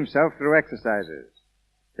treating himself through exercises.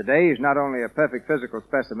 Today, he's not only a perfect physical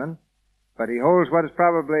specimen, but he holds what is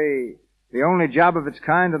probably the only job of its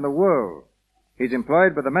kind in the world. He's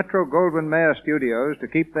employed by the Metro-Goldwyn-Mayer Studios to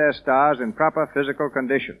keep their stars in proper physical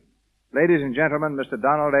condition. Ladies and gentlemen, Mr.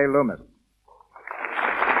 Donald A. Loomis.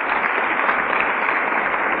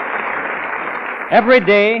 Every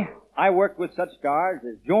day, I work with such stars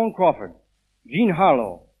as Joan Crawford, Jean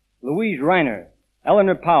Harlow, Louise Reiner,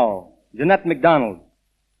 Eleanor Powell, Jeanette MacDonald.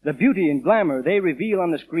 The beauty and glamour they reveal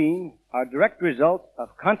on the screen are direct results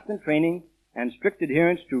of constant training and strict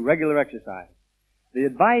adherence to regular exercise. The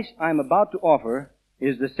advice I'm about to offer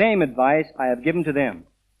is the same advice I have given to them.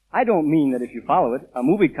 I don't mean that if you follow it, a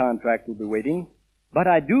movie contract will be waiting, but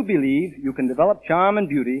I do believe you can develop charm and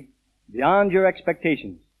beauty beyond your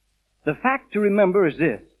expectations. The fact to remember is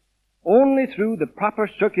this: only through the proper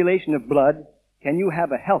circulation of blood can you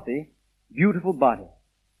have a healthy, beautiful body.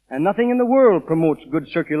 And nothing in the world promotes good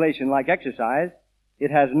circulation like exercise. It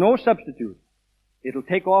has no substitute. It'll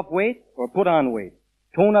take off weight or put on weight,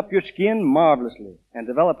 tone up your skin marvelously, and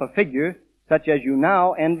develop a figure such as you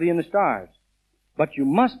now envy in the stars. But you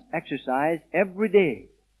must exercise every day,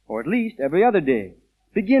 or at least every other day.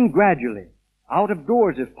 Begin gradually, out of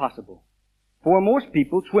doors if possible. For most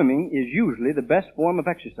people, swimming is usually the best form of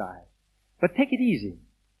exercise. But take it easy.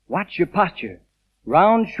 Watch your posture.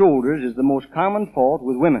 Round shoulders is the most common fault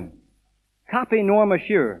with women. Copy Norma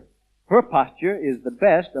Shearer. Her posture is the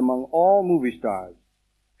best among all movie stars.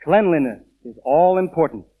 Cleanliness is all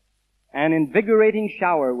important. An invigorating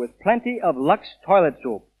shower with plenty of Lux toilet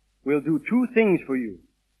soap will do 2 things for you.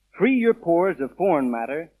 Free your pores of foreign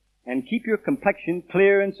matter and keep your complexion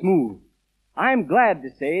clear and smooth. I'm glad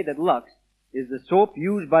to say that Lux is the soap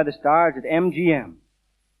used by the stars at MGM.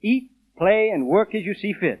 Eat, play, and work as you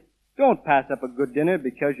see fit. Don't pass up a good dinner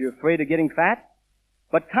because you're afraid of getting fat,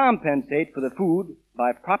 but compensate for the food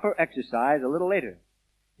by proper exercise a little later.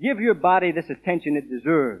 Give your body this attention it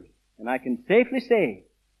deserves, and I can safely say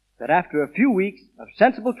that after a few weeks of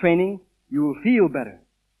sensible training, you will feel better,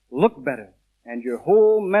 look better, and your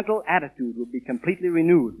whole mental attitude will be completely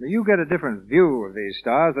renewed. You get a different view of these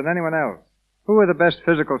stars than anyone else. Who are the best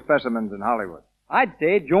physical specimens in Hollywood? I'd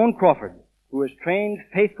say Joan Crawford, who has trained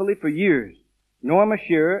faithfully for years, Norma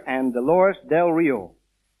Shearer, and Dolores Del Rio.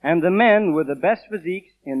 And the men with the best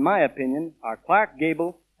physiques, in my opinion, are Clark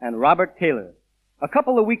Gable and Robert Taylor. A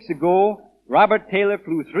couple of weeks ago, Robert Taylor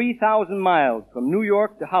flew 3,000 miles from New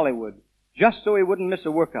York to Hollywood just so he wouldn't miss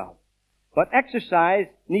a workout. But exercise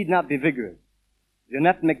need not be vigorous.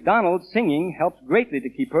 Jeanette MacDonald's singing helps greatly to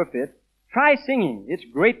keep her fit. Try singing. It's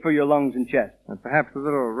great for your lungs and chest. And perhaps a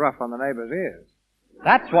little rough on the neighbor's ears.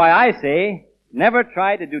 That's why I say, never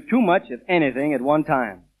try to do too much of anything at one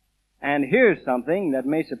time. And here's something that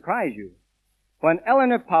may surprise you. When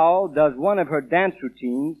Eleanor Powell does one of her dance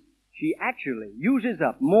routines, she actually uses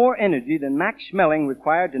up more energy than Max Schmeling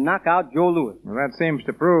required to knock out Joe Louis. Well, that seems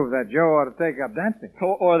to prove that Joe ought to take up dancing.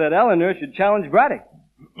 Or that Eleanor should challenge Braddock.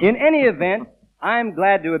 In any event, I'm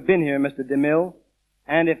glad to have been here, Mr. DeMille.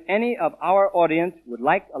 And if any of our audience would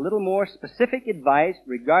like a little more specific advice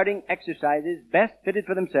regarding exercises best fitted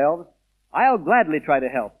for themselves, I'll gladly try to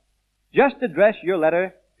help. Just address your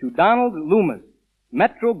letter to Donald Loomis,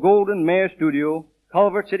 Metro Golden Mayer Studio,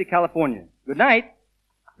 Culver City, California. Good night.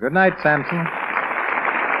 Good night, Samson.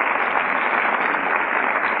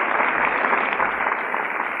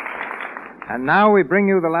 And now we bring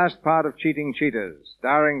you the last part of Cheating Cheaters,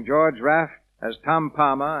 starring George Raft as Tom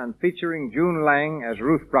Palmer and featuring June Lang as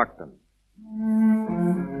Ruth Brockton.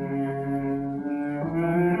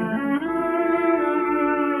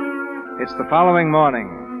 It's the following morning.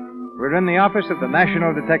 We're in the office of the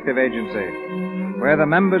National Detective Agency, where the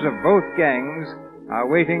members of both gangs are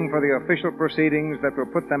waiting for the official proceedings that will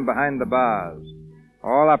put them behind the bars.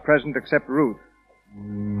 All are present except Ruth,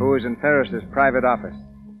 who is in Ferris's private office.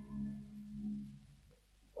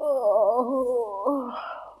 Oh,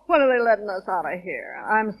 when are they letting us out of here?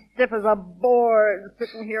 I'm stiff as a board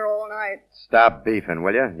sitting here all night. Stop beefing,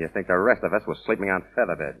 will you? You think the rest of us was sleeping on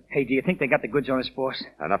featherbed. Hey, do you think they got the goods on us, boss?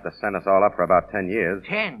 Enough to send us all up for about 10 years.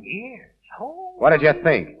 10 years? Oh. What did you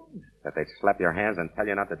think? That they'd slap your hands and tell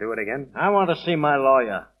you not to do it again? I want to see my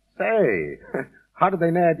lawyer. Say, how did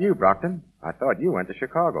they nab you, Brockton? I thought you went to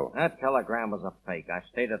Chicago. That telegram was a fake. I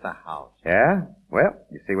stayed at the house. Yeah? Well,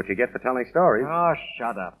 you see what you get for telling stories. Oh,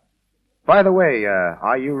 shut up. By the way,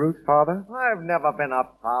 are you Ruth's father? I've never been a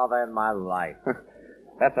father in my life.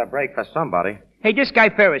 That's a break for somebody. Hey, this guy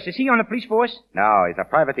Ferris, is he on the police force? No, he's a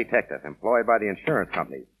private detective employed by the insurance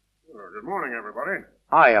company. Good morning, everybody.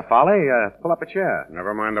 Hiya, Folly. Pull up a chair.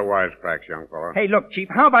 Never mind the wisecracks, young fella. Hey, look, Chief,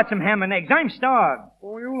 how about some ham and eggs? I'm starved.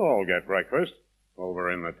 Oh, you'll all get breakfast.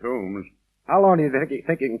 Over in the tombs. How long do you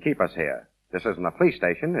think you can keep us here? This isn't a police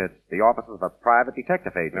station. It's the office of a private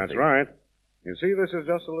detective agency. That's right. You see, this is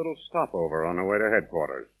just a little stopover on the way to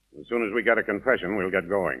headquarters. As soon as we get a confession, we'll get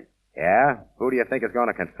going. Yeah? Who do you think is going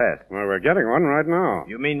to confess? Well, we're getting one right now.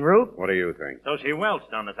 You mean Ruth? What do you think? So she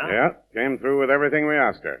welched on us, huh? Yeah, came through with everything we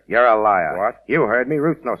asked her. You're a liar. What? You heard me.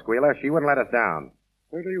 Ruth's no squealer. She wouldn't let us down.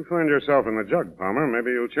 Wait till you find yourself in the jug, Palmer.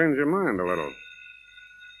 Maybe you'll change your mind a little.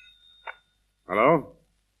 Hello?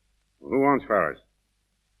 Who wants Ferris?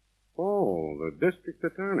 Oh, the district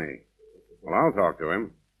attorney. Well, I'll talk to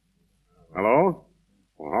him. Hello?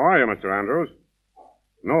 Well, how are you, Mr. Andrews?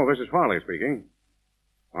 No, this is Farley speaking.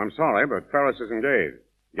 I'm sorry, but Ferris is engaged.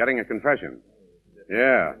 Getting a confession.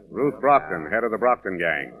 Yeah, Ruth Brockton, head of the Brockton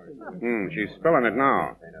gang. She's spilling it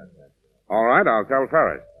now. All right, I'll tell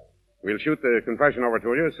Ferris. We'll shoot the confession over to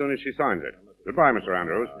you as soon as she signs it. Goodbye, Mr.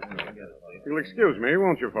 Andrews. You'll excuse me,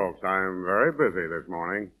 won't you, folks? I'm very busy this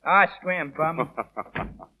morning. Ah, scram, Palmer.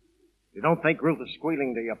 You don't think Ruth is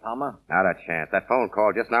squealing to you, Palmer? Not a chance. That phone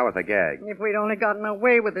call just now was a gag. If we'd only gotten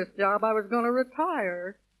away with this job, I was going to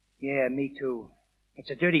retire. Yeah, me too. It's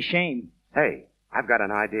a dirty shame. Hey, I've got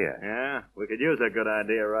an idea. Yeah, we could use a good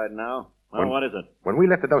idea right now. Well, what is it? When we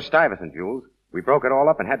lifted those Stuyvesant jewels, we broke it all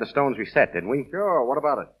up and had the stones reset, didn't we? Sure, what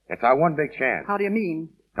about it? It's our one big chance. How do you mean?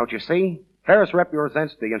 Don't you see? Ferris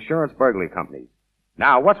represents the insurance burglary companies.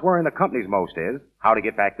 Now, what's worrying the companies most is how to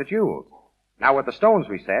get back the jewels. Now, with the stones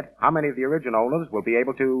reset, how many of the original owners will be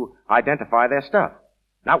able to identify their stuff?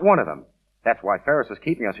 Not one of them. That's why Ferris is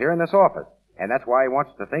keeping us here in this office. And that's why he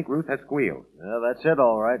wants to think Ruth has squealed. Yeah, that's it,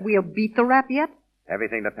 all right. We'll beat the rap yet?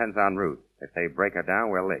 Everything depends on Ruth. If they break her down,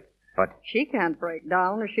 we're licked. But She can't break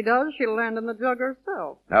down. If she does, she'll land in the jug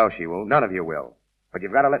herself. no, she won't. None of you will. But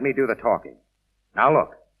you've got to let me do the talking. Now,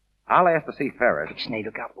 look. I'll ask to see Ferris. Snake,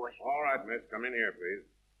 look out, boys. All right, miss. Come in here, please.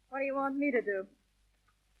 What do you want me to do?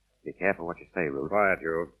 Be careful what you say, Ruth. Quiet,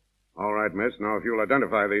 you. All right, miss. Now, if you'll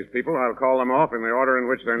identify these people, I'll call them off in the order in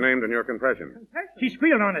which they're named in your confession. She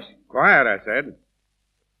squealed on us. Quiet, I said.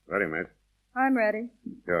 Ready, miss. I'm ready.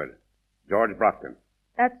 Good. George Brockton.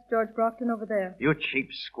 That's George Brockton over there. You cheap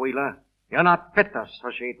squealer. You're not fit to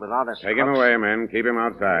associate with honest Take him crooks. away, men. Keep him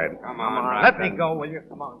outside. Come on, let me go, will you?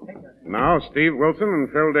 Come on, take her. Now, Steve Wilson and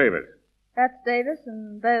Phil Davis. That's Davis,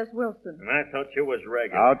 and there's Wilson. And I thought you was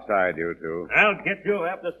regular. Outside, you two. I'll get you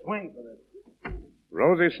after swing for this.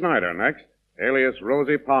 Rosie Snyder next, alias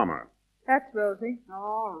Rosie Palmer. That's Rosie.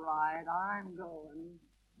 All right, I'm going.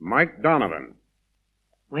 Mike Donovan.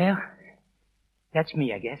 Well, that's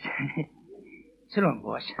me, I guess. So long,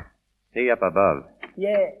 boss. See you up above.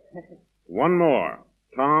 Yeah. One more.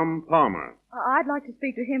 Tom Palmer. I'd like to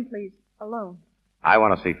speak to him, please. Alone. I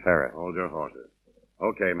want to see Ferris. Hold your horses.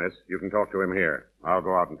 Okay, miss. You can talk to him here. I'll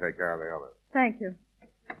go out and take care of the others. Thank you.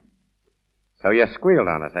 So you squealed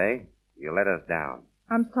on us, eh? You let us down.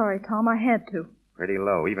 I'm sorry, Tom. I had to. Pretty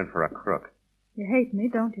low, even for a crook. You hate me,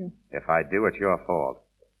 don't you? If I do, it's your fault.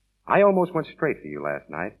 I almost went straight for you last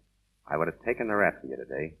night. I would have taken the rap for you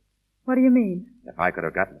today. What do you mean? If I could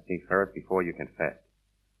have gotten to see Ferris before you confessed.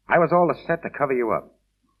 I was all set to cover you up.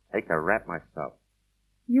 Take the rap myself.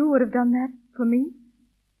 You would have done that for me?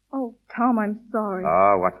 Oh, Tom, I'm sorry.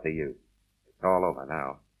 Oh, what's the use? It's all over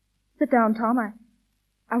now. Sit down, Tom.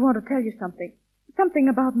 I want to tell you something. Something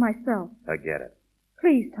about myself. Forget it.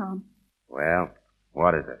 Please, Tom. Well,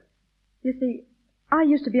 what is it? You see, I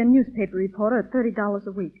used to be a newspaper reporter at $30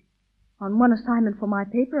 a week. On one assignment for my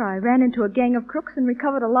paper, I ran into a gang of crooks and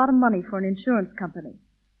recovered a lot of money for an insurance company.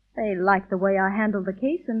 They liked the way I handled the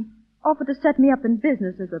case and offered to set me up in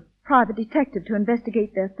business as a private detective to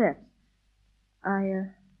investigate their thefts.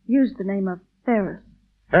 I used the name of Ferris.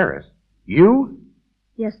 Ferris? You?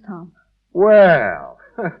 Yes, Tom. Well,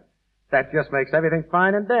 that just makes everything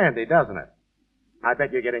fine and dandy, doesn't it? I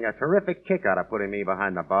bet you're getting a terrific kick out of putting me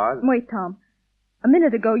behind the bars. Wait, Tom. A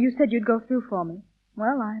minute ago you said you'd go through for me.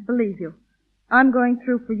 Well, I believe you. I'm going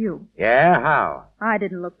through for you. Yeah? How? I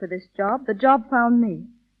didn't look for this job. The job found me.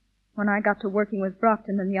 When I got to working with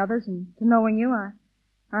Brockton and the others and to knowing you,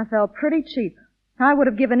 I felt pretty cheap. I would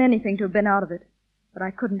have given anything to have been out of it, but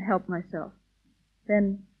I couldn't help myself.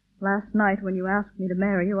 Then, last night when you asked me to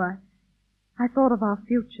marry you, I thought of our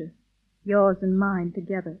future, yours and mine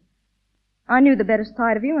together. I knew the better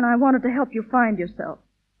side of you, and I wanted to help you find yourself.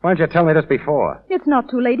 Why didn't you tell me this before? It's not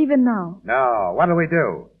too late even now. No. What'll we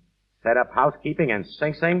do? Set up housekeeping and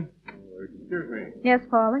Sing Sing? Excuse me. Yes,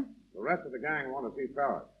 Farley? The rest of the gang want to see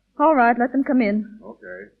Ferris. All right, let them come in.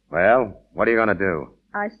 Okay. Well, what are you going to do?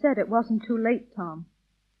 I said it wasn't too late, Tom.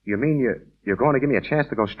 You mean you're going to give me a chance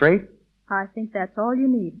to go straight? I think that's all you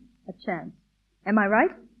need, a chance. Am I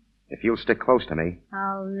right? If you'll stick close to me.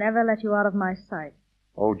 I'll never let you out of my sight.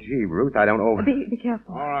 Oh, gee, Ruth, I don't know... Be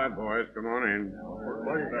careful. All right, boys, come on in.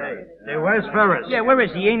 Hey, where's Ferris? Yeah, where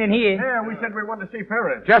is he? Ain't in here. Yeah, we said we wanted to see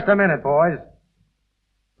Ferris. Just a minute, boys.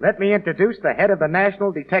 Let me introduce the head of the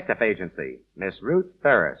National Detective Agency, Miss Ruth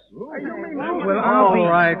Ferris. Well, all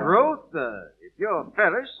right, Ruth. If you're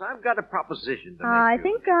Ferris, I've got a proposition to make. I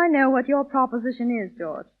think I know what your proposition is,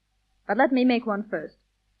 George. But let me make one first.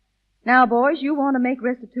 Now, boys, you want to make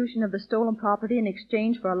restitution of the stolen property in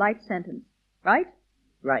exchange for a light sentence, right?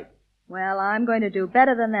 Right. Well, I'm going to do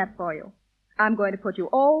better than that for you. I'm going to put you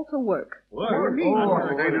all to work. Look.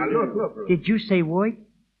 Did you say work?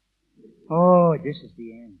 Oh, this is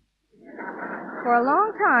the end. For a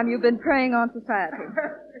long time, you've been preying on society.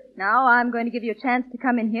 Now I'm going to give you a chance to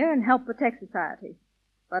come in here and help protect society.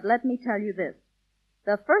 But let me tell you this.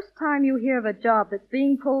 The first time you hear of a job that's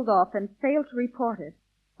being pulled off and fail to report it,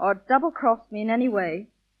 or double-cross me in any way,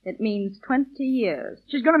 it means 20 years.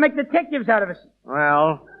 She's going to make detectives out of us.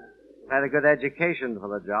 Well, had a good education for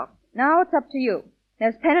the job. Now it's up to you.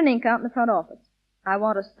 There's pen and ink out in the front office. I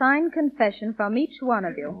want a signed confession from each one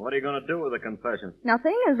of you. What are you going to do with the confession?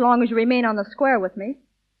 Nothing, as long as you remain on the square with me.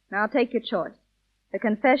 Now take your choice. The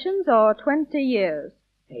confessions or 20 years.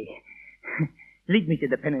 Hey, lead me to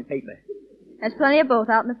the pen and paper. There's plenty of both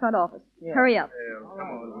out in the front office. Yeah. Hurry up.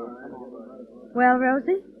 Well,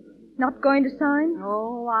 Rosie, not going to sign?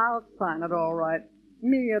 Oh, I'll sign it all right.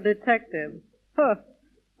 Me, a detective. Huh.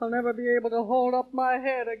 I'll never be able to hold up my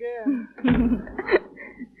head again.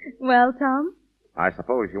 Well, Tom? I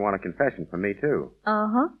suppose you want a confession from me, too.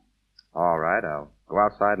 Uh-huh. All right, I'll go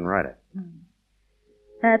outside and write it.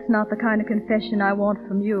 That's not the kind of confession I want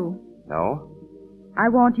from you. No? I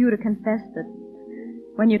want you to confess that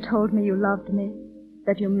when you told me you loved me,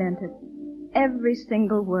 that you meant it. Every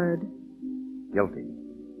single word. Guilty.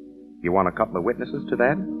 You want a couple of witnesses to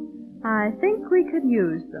that? I think we could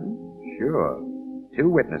use them. Sure. 2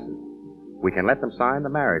 witnesses. We can let them sign the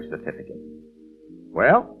marriage certificate.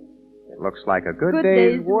 Well, it looks like a good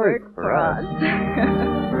day's work for us.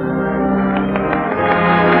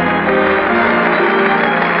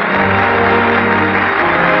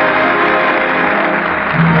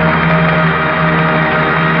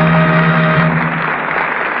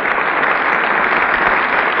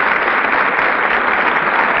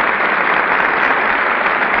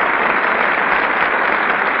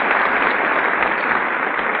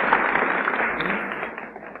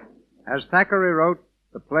 As Thackeray wrote,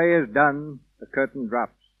 the play is done, the curtain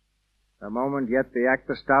drops. A moment yet the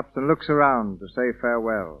actor stops and looks around to say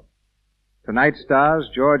farewell. Tonight's stars,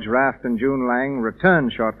 George Raft and June Lang, return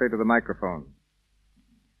shortly to the microphone.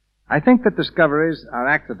 I think that discoveries are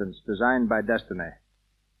accidents designed by destiny.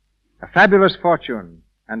 A fabulous fortune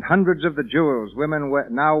and hundreds of the jewels women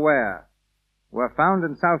now wear were found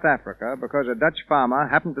in South Africa because a Dutch farmer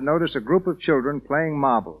happened to notice a group of children playing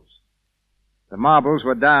marbles. The marbles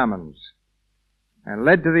were diamonds and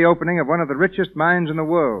led to the opening of one of the richest mines in the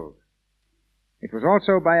world. It was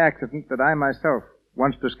also by accident that I myself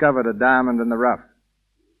once discovered a diamond in the rough.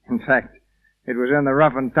 In fact, it was in the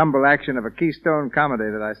rough and tumble action of a Keystone comedy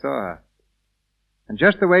that I saw her. And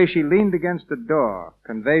just the way she leaned against a door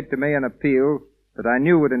conveyed to me an appeal that I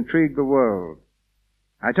knew would intrigue the world.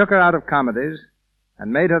 I took her out of comedies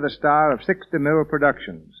and made her the star of 6 DeMille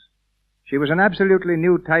productions. She was an absolutely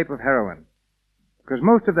new type of heroine, because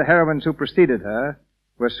most of the heroines who preceded her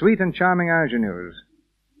were sweet and charming ingenues,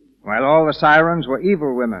 while all the sirens were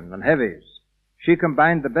evil women and heavies. She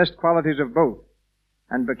combined the best qualities of both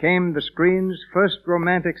and became the screen's first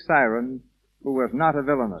romantic siren who was not a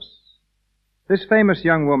villainess. This famous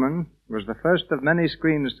young woman was the first of many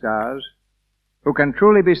screen stars who can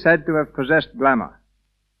truly be said to have possessed glamour.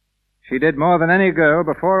 She did more than any girl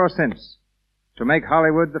before or since to make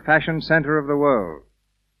Hollywood the fashion center of the world,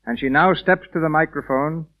 and she now steps to the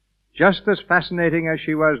microphone just as fascinating as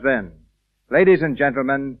she was then. Ladies and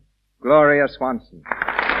gentlemen, Gloria Swanson.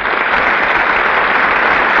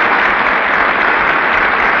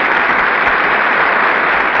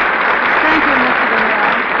 Thank you, Mr.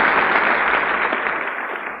 DeMille.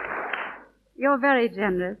 You're very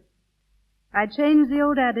generous. I changed the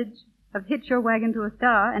old adage of hitch your wagon to a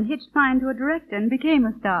star and hitched mine to a director and became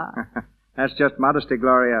a star. That's just modesty,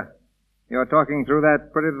 Gloria. You're talking through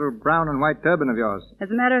that pretty little brown and white turban of yours. As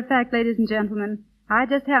a matter of fact, ladies and gentlemen, I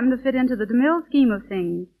just happened to fit into the DeMille scheme of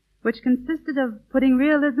things, which consisted of putting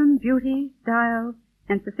realism, beauty, style,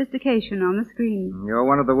 and sophistication on the screen. You're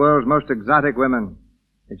one of the world's most exotic women.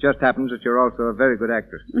 It just happens that you're also a very good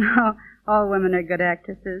actress. No, all women are good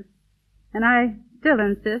actresses. And I still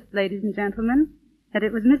insist, ladies and gentlemen, that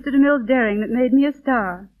it was Mr. DeMille's daring that made me a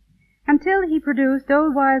star. Until he produced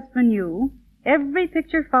Old Wives for New, every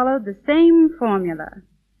picture followed the same formula.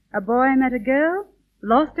 A boy met a girl,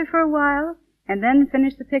 lost her for a while, and then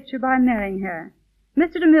finished the picture by marrying her.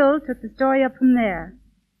 Mr. DeMille took the story up from there.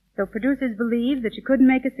 So producers believed that you couldn't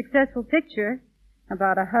make a successful picture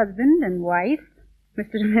about a husband and wife.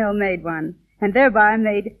 Mr. DeMille made one, and thereby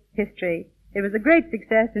made history. It was a great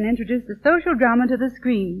success and introduced the social drama to the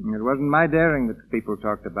screen. It wasn't my daring that people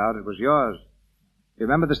talked about. It was yours. Do you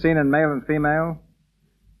remember the scene in Male and Female?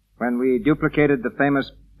 When we duplicated the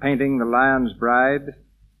famous painting, The Lion's Bride,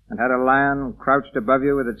 and had a lion crouched above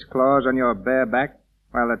you with its claws on your bare back,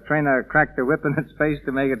 while the trainer cracked a whip in its face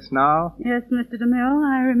to make it snarl? Yes, Mr. DeMille,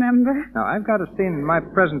 I remember. Now, I've got a scene in my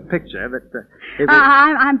present picture that...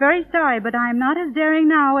 I'm very sorry, but I'm not as daring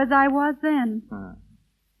now as I was then.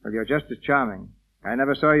 Well, you're just as charming. I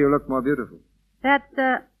never saw you look more beautiful. That's,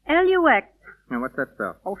 L-U-X. Now, what's that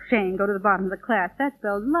spell? Oh, Shane, go to the bottom of the class. That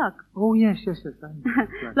spells Lux. Oh, yes.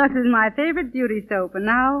 Lux is my favorite beauty soap, and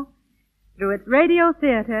now, through its radio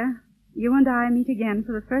theater, you and I meet again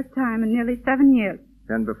for the first time in nearly 7 years.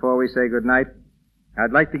 Then before we say goodnight,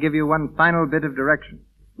 I'd like to give you one final bit of direction.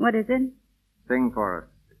 What is it? Sing for us.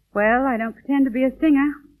 Well, I don't pretend to be a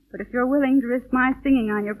singer, but if you're willing to risk my singing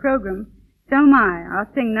on your program, so am I.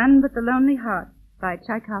 I'll sing None But the Lonely Heart by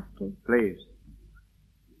Tchaikovsky. Please.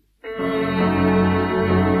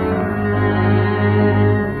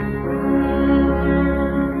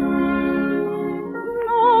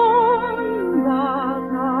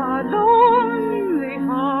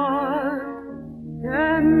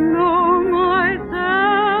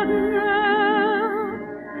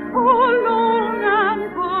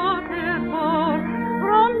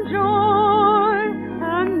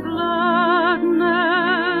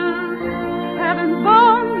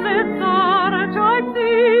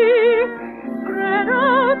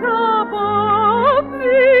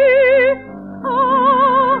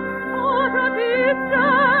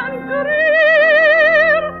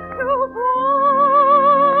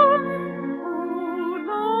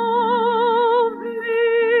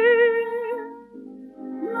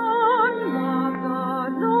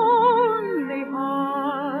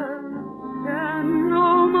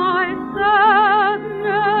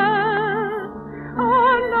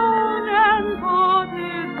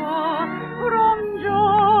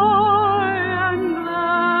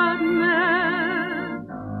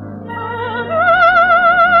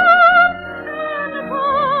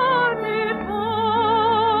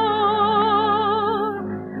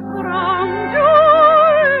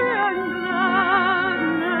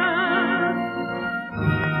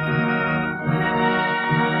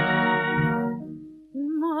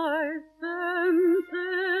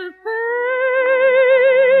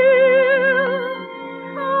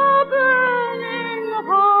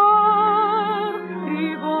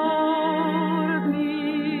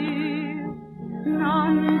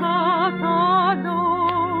 what our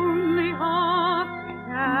lonely hearts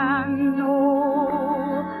can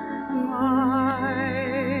know. My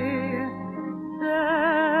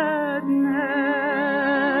sadness.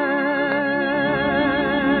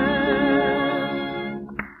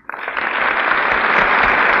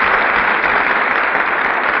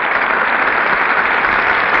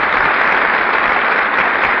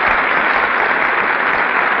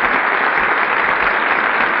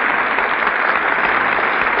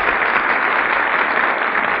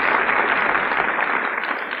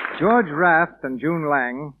 George Raft and June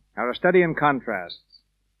Lang are a study in contrasts.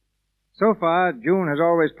 So far, June has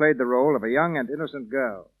always played the role of a young and innocent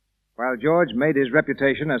girl, while George made his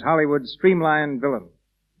reputation as Hollywood's streamlined villain.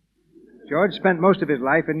 George spent most of his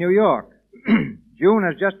life in New York. June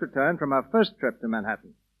has just returned from her first trip to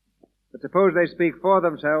Manhattan. But suppose they speak for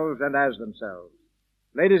themselves and as themselves.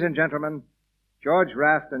 Ladies and gentlemen, George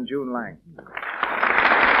Raft and June Lang.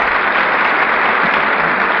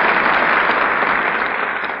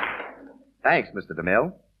 Thanks, Mr.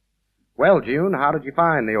 DeMille. Well, June, how did you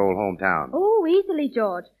find the old hometown? Oh, easily,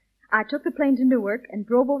 George. I took the plane to Newark and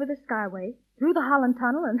drove over the Skyway, through the Holland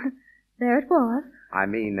Tunnel, and there it was. I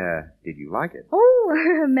mean, did you like it? Oh,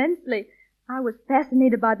 immensely. I was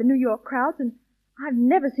fascinated by the New York crowds, and I've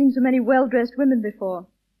never seen so many well-dressed women before.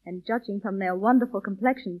 And judging from their wonderful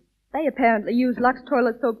complexions, they apparently use Lux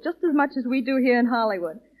toilet soap just as much as we do here in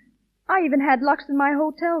Hollywood. I even had Lux in my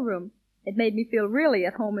hotel room. It made me feel really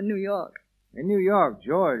at home in New York. In New York,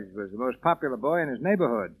 George was the most popular boy in his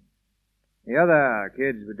neighborhood. The other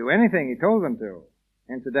kids would do anything he told them to.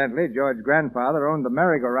 Incidentally, George's grandfather owned the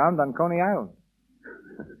merry-go-round on Coney Island.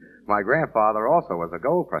 My grandfather also was a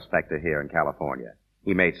gold prospector here in California.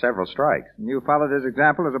 He made several strikes. And you followed his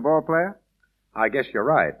example as a ball player? I guess you're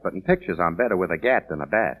right, but in pictures I'm better with a gat than a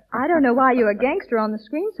bat. I don't know why you're a gangster on the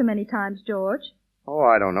screen so many times, George. Oh,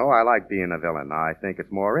 I don't know. I like being a villain. I think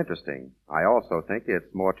it's more interesting. I also think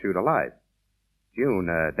it's more true to life. June,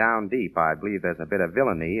 down deep, I believe there's a bit of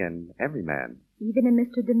villainy in every man. Even in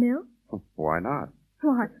Mr. DeMille? Why not?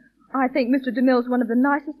 Why, I think Mr. DeMille's one of the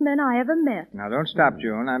nicest men I ever met. Now, don't stop,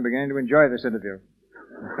 June. I'm beginning to enjoy this interview.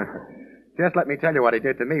 Just let me tell you what he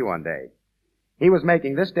did to me one day. He was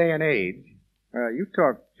making This Day and Age. You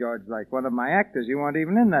talk, George, like one of my actors. You weren't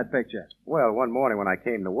even in that picture. Well, one morning when I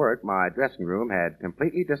came to work, my dressing room had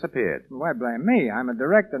completely disappeared. Why blame me? I'm a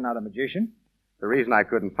director, not a magician. The reason I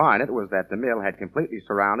couldn't find it was that DeMille had completely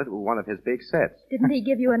surrounded it with one of his big sets. Didn't he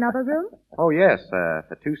give you another room? Oh, yes.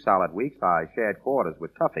 For 2 solid weeks, I shared quarters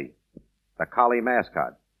with Tuffy, the collie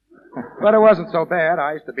mascot. But it wasn't so bad.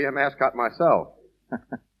 I used to be a mascot myself.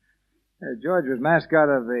 George was mascot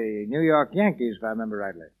of the New York Yankees, if I remember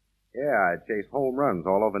rightly. Yeah, I chased home runs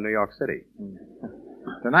all over New York City.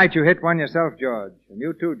 Tonight you hit one yourself, George. And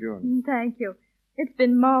you too, June. Thank you. It's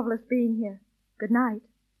been marvelous being here. Good night.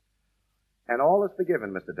 And all is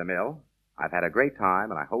forgiven, Mr. DeMille. I've had a great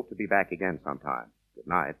time, and I hope to be back again sometime. Good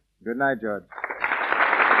night. Good night, George.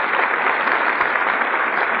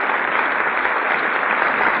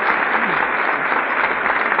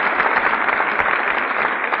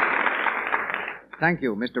 Thank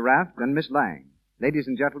you, Mr. Raft and Miss Lang. Ladies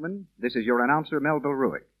and gentlemen, this is your announcer, Melville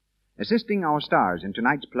Ruick. Assisting our stars in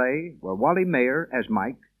tonight's play were Wally Mayer as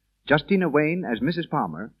Mike, Justina Wayne as Mrs.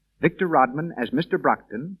 Palmer, Victor Rodman as Mr.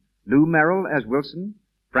 Brockton, Lou Merrill as Wilson,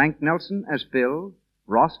 Frank Nelson as Phil,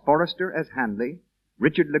 Ross Forrester as Handley,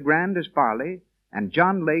 Richard LeGrand as Farley, and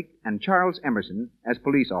John Lake and Charles Emerson as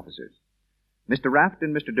police officers. Mr. Raft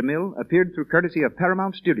and Mr. DeMille appeared through courtesy of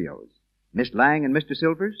Paramount Studios, Miss Lang and Mr.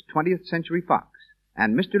 Silvers, 20th Century Fox,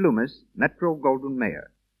 and Mr. Loomis, Metro Goldwyn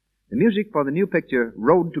Mayer. The music for the new picture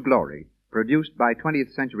Road to Glory, produced by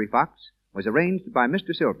 20th Century Fox, was arranged by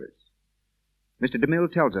Mr. Silvers. Mr.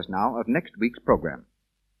 DeMille tells us now of next week's program.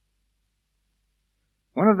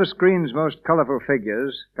 One of the screen's most colorful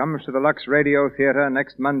figures comes to the Lux Radio Theater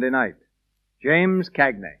next Monday night, James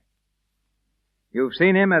Cagney. You've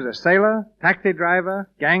seen him as a sailor, taxi driver,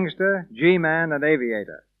 gangster, G-man, and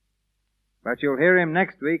aviator. But you'll hear him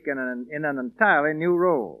next week in an entirely new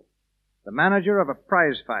role, the manager of a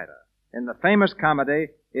prize fighter in the famous comedy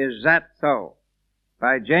Is That So?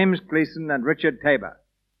 By James Gleason and Richard Tabor.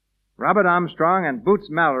 Robert Armstrong and Boots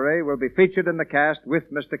Mallory will be featured in the cast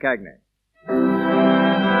with Mr. Cagney.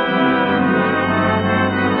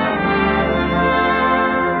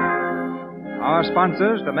 Our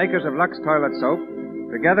sponsors, the makers of Lux Toilet Soap,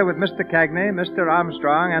 together with Mr. Cagney, Mr.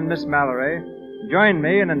 Armstrong, and Miss Mallory, join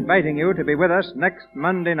me in inviting you to be with us next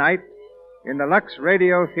Monday night in the Lux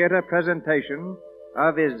Radio Theater presentation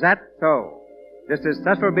of Is That So? This is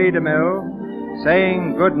Cecil B. DeMille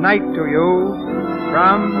saying good night to you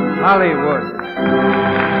from Hollywood.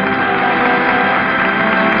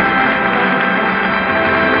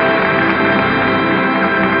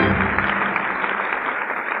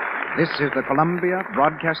 This is the Columbia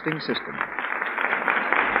Broadcasting System.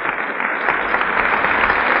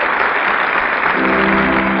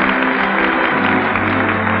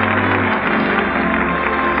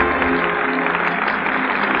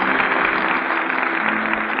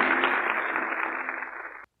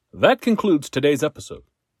 That concludes today's episode.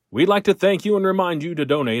 We'd like to thank you and remind you to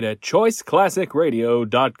donate at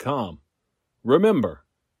choiceclassicradio.com. Remember,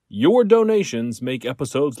 your donations make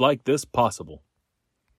episodes like this possible.